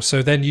role.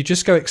 So then you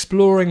just go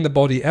exploring the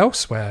body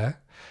elsewhere.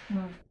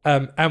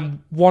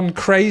 And one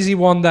crazy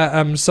one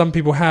that some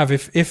people have,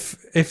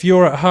 if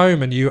you're at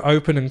home and you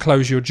open and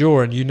close your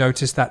jaw and you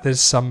notice that there's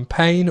some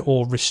pain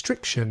or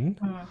restriction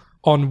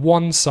on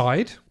one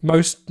side,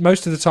 most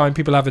of the time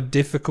people have a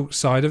difficult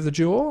side of the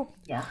jaw.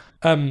 Yeah.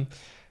 I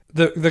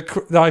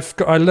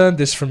learned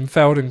this from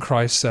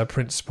Feldenkrais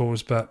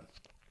principles,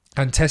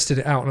 and tested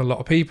it out on a lot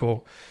of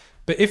people.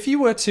 But if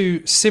you were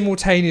to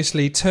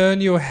simultaneously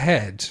turn your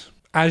head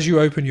as you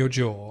open your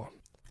jaw,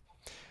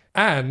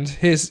 and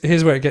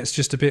here's where it gets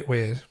just a bit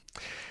weird.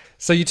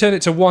 So you turn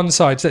it to one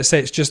side, so let's say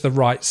it's just the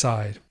right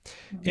side.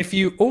 If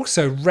you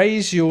also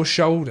raise your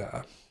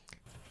shoulder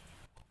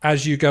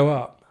as you go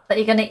up. But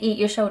you're going to eat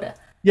your shoulder.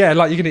 Yeah,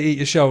 like you're going to eat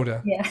your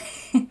shoulder. Yeah.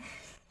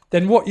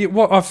 Then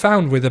what I've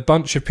found with a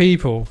bunch of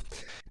people,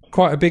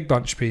 quite a big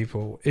bunch of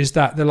people, is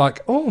that they're like,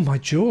 oh, my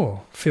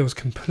jaw feels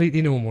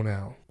completely normal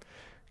now.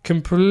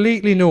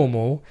 Completely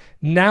normal.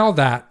 Now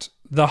that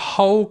the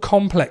whole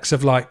complex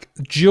of like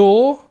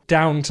jaw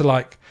down to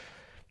like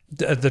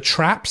the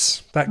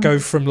traps that go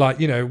from like,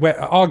 where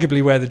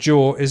arguably where the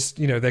jaw is,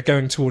 they're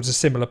going towards a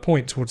similar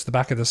point towards the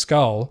back of the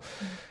skull,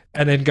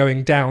 and then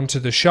going down to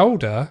the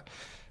shoulder.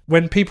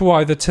 When people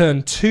either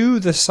turn to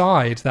the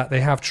side that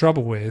they have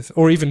trouble with,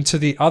 or even to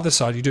the other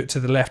side, you do it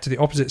to the left, to the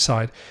opposite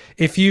side.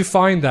 If you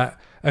find that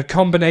a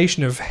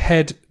combination of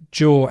head,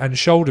 jaw and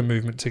shoulder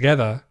movement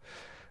together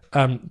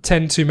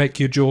tend to make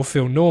your jaw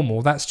feel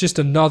normal, that's just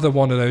another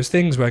one of those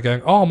things where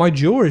going, oh, my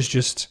jaw is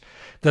just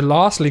the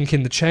last link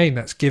in the chain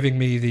that's giving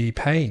me the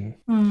pain.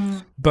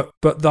 But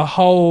the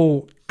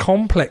whole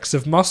complex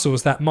of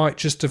muscles that might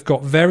just have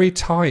got very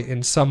tight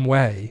in some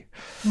way,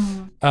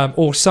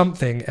 or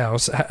something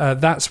else,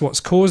 that's what's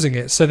causing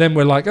it. So then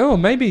we're like, oh,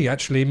 maybe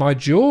actually my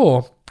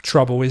jaw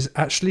trouble is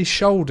actually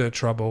shoulder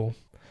trouble,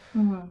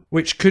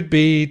 which could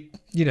be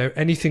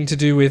anything to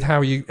do with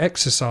how you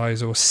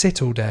exercise or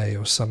sit all day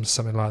or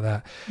something like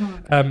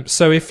that.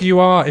 So if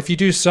you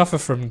do suffer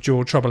from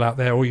jaw trouble out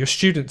there, or your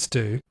students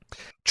do,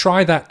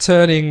 try that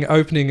turning,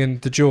 opening, and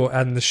the jaw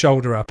and the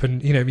shoulder up,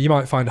 and you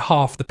might find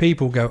half the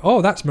people go,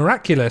 "Oh, that's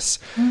miraculous,"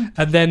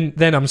 and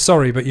then I'm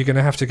sorry, but you're going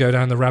to have to go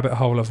down the rabbit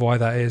hole of why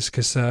that is,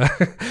 because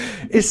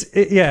there's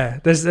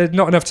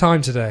not enough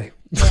time today.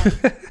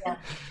 Yeah.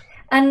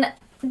 And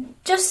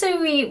just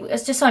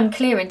so I'm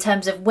clear in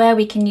terms of where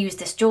we can use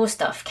this jaw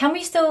stuff, can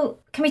we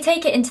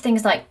take it into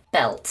things like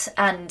belt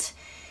and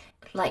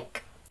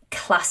like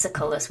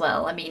classical as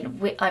well? I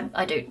mean,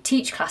 I don't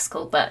teach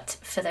classical, but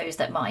for those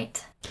that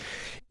might.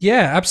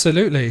 Yeah,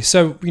 absolutely.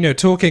 So,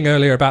 talking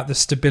earlier about the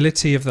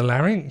stability of the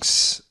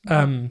larynx,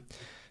 in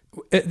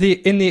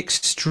the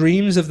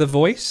extremes of the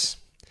voice,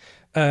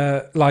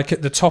 like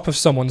at the top of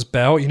someone's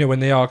belt, when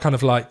they are kind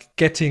of like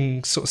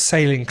getting sort of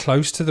sailing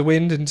close to the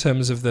wind in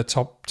terms of the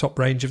top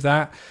range of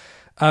that,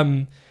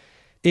 it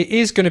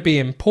is going to be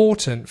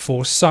important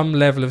for some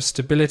level of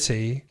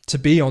stability to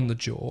be on the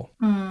jaw,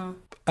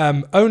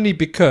 only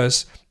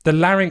because the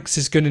larynx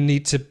is going to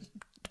need to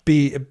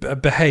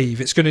behave.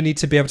 It's going to need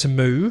to be able to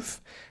move.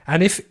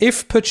 And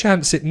if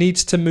perchance it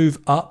needs to move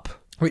up,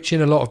 which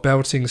in a lot of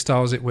belting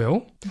styles it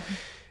will,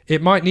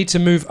 it might need to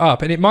move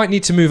up, and it might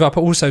need to move up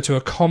also to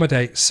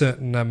accommodate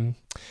certain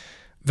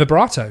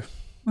vibrato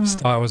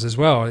styles as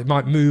well. It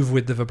might move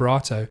with the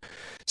vibrato.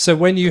 So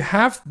when you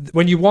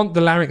want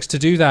the larynx to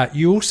do that,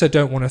 you also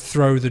don't want to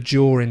throw the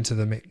jaw into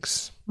the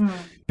mix,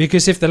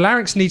 because if the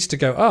larynx needs to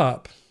go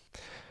up,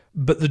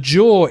 but the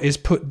jaw is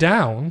put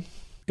down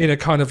in a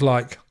kind of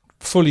like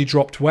fully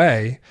dropped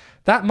way,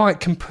 that might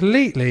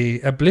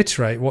completely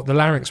obliterate what the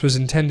larynx was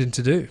intended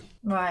to do.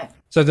 Right.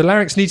 So the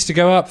larynx needs to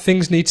go up.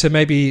 Things need to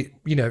maybe,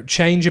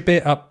 change a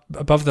bit up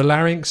above the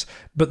larynx,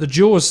 but the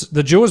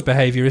jaw's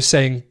behavior is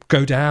saying,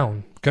 go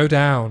down, go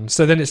down.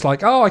 So then it's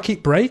like, oh, I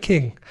keep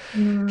breaking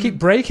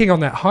on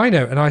that high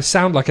note, and I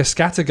sound like a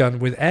scattergun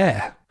with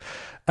air.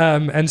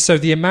 And so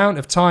the amount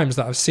of times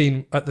that I've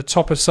seen at the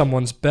top of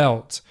someone's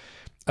belt,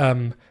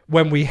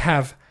 when we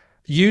have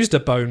used a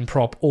bone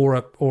prop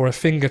or a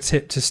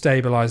fingertip to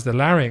stabilize the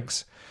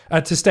larynx,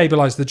 to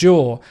stabilize the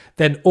jaw,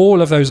 then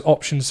all of those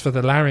options for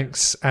the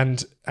larynx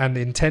and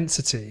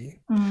intensity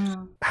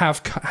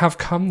have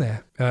come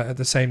there at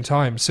the same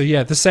time. So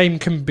yeah, the same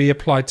can be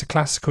applied to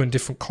classical in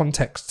different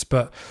contexts,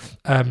 but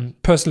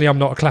personally I'm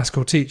not a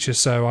classical teacher,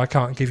 so I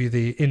can't give you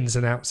the ins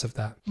and outs of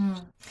that.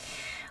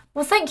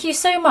 Well, thank you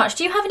so much.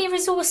 Do you have any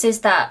resources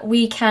that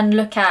we can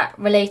look at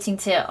relating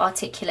to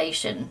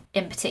articulation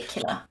in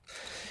particular?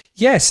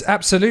 Yes,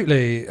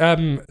 absolutely.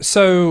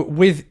 So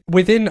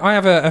within, I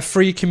have a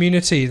free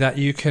community that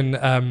you can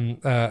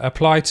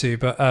apply to,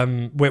 but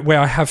where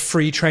I have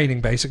free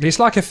training. Basically, it's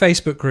like a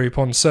Facebook group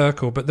on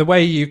Circle, but the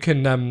way you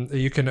can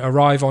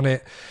arrive on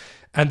it,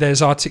 and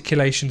there's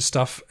articulation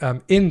stuff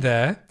in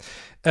there,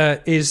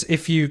 is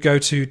if you go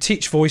to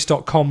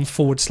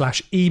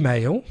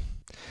teachvoice.com/email.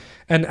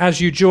 And as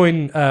you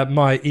join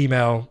my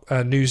email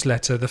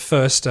newsletter, the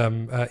first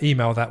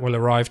email that will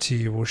arrive to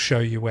you will show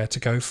you where to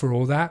go for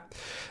all that.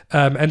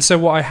 And so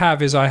what I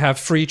have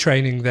free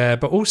training there,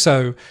 but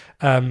also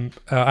I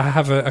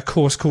have a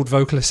course called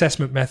Vocal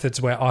Assessment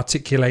Methods, where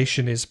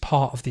articulation is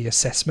part of the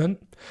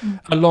assessment,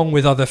 along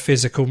with other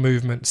physical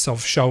movements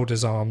of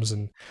shoulders, arms,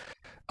 and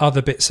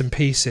other bits and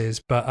pieces.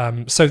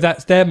 But so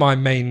they're my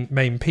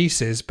main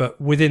pieces. But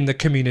within the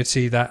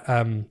community that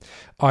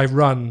I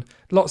run,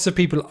 lots of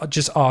people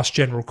just ask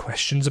general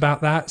questions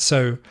about that.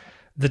 So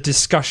the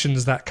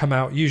discussions that come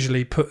out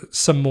usually put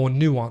some more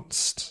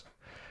nuanced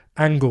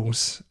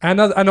angles, and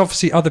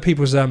obviously other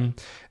people's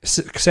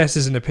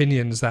successes and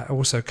opinions that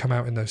also come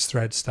out in those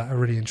threads that are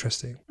really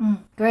interesting.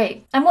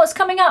 Great. And what's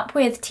coming up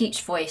with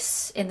Teach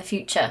Voice in the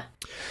future?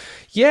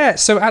 Yeah,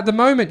 so at the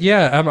moment,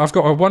 I've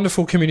got a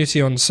wonderful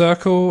community on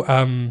Circle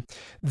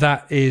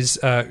that is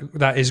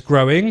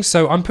growing.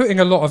 So I'm putting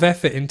a lot of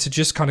effort into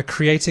just kind of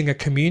creating a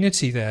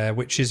community there,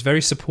 which is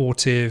very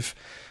supportive,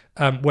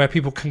 where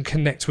people can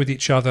connect with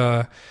each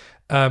other,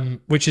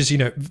 which is,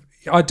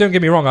 don't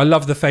get me wrong, I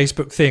love the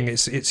Facebook thing.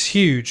 It's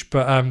huge,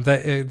 but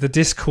the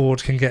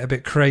Discord can get a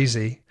bit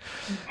crazy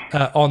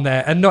on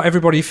there, and not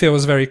everybody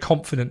feels very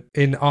confident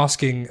in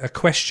asking a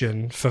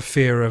question for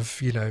fear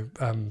of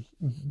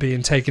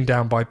being taken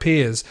down by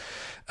peers.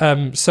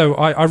 So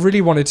I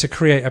really wanted to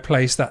create a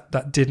place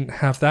that didn't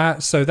have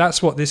that. So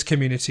that's what this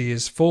community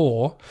is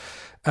for.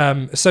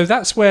 So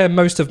that's where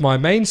most of my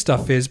main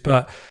stuff is.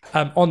 But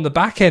on the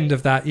back end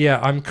of that,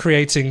 I'm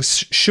creating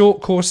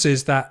short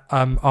courses that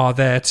are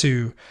there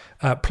to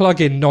plug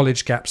in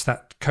knowledge gaps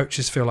that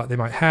coaches feel like they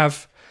might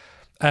have.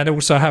 And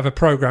also have a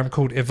program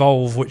called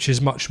Evolve, which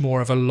is much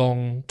more of a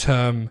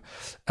long-term,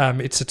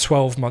 it's a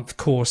 12-month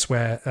course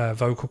where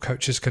vocal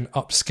coaches can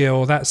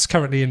upskill. That's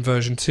currently in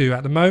version 2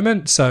 at the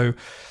moment. So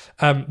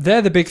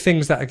they're the big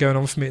things that are going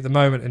on for me at the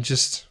moment, and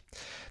just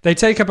they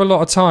take up a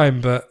lot of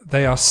time, but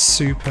they are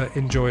super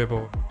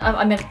enjoyable.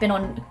 I've been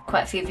on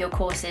quite a few of your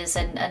courses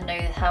and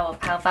know how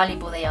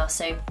valuable they are.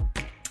 So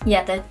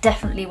Yeah, they're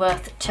definitely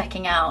worth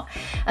checking out.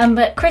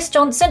 But Chris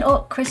Johnson,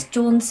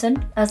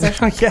 as I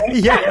should say.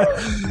 yeah.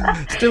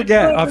 Still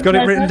I've got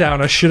it written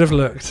down. I should have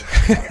looked.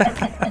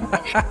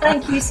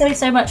 Thank you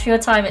so much for your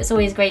time. It's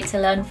always great to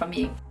learn from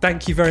you.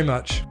 Thank you very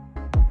much.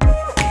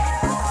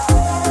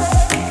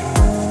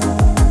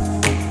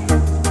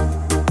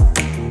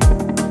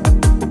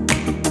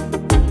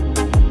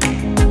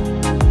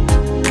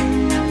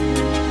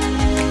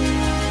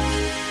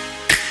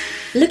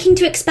 Looking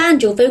to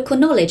expand your vocal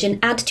knowledge and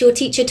add to your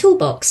teacher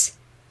toolbox?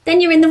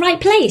 Then you're in the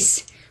right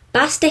place.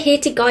 BAST are here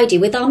to guide you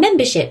with our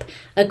membership,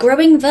 a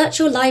growing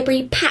virtual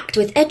library packed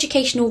with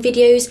educational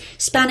videos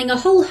spanning a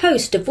whole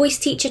host of voice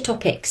teacher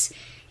topics.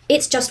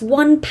 It's just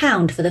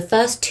 £1 for the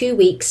first 2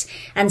 weeks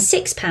and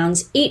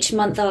 £6 each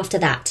month after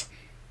that.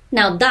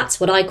 Now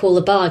that's what I call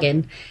a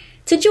bargain.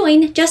 To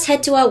join, just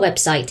head to our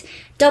website,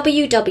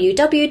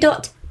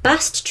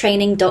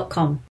 www.basttraining.com.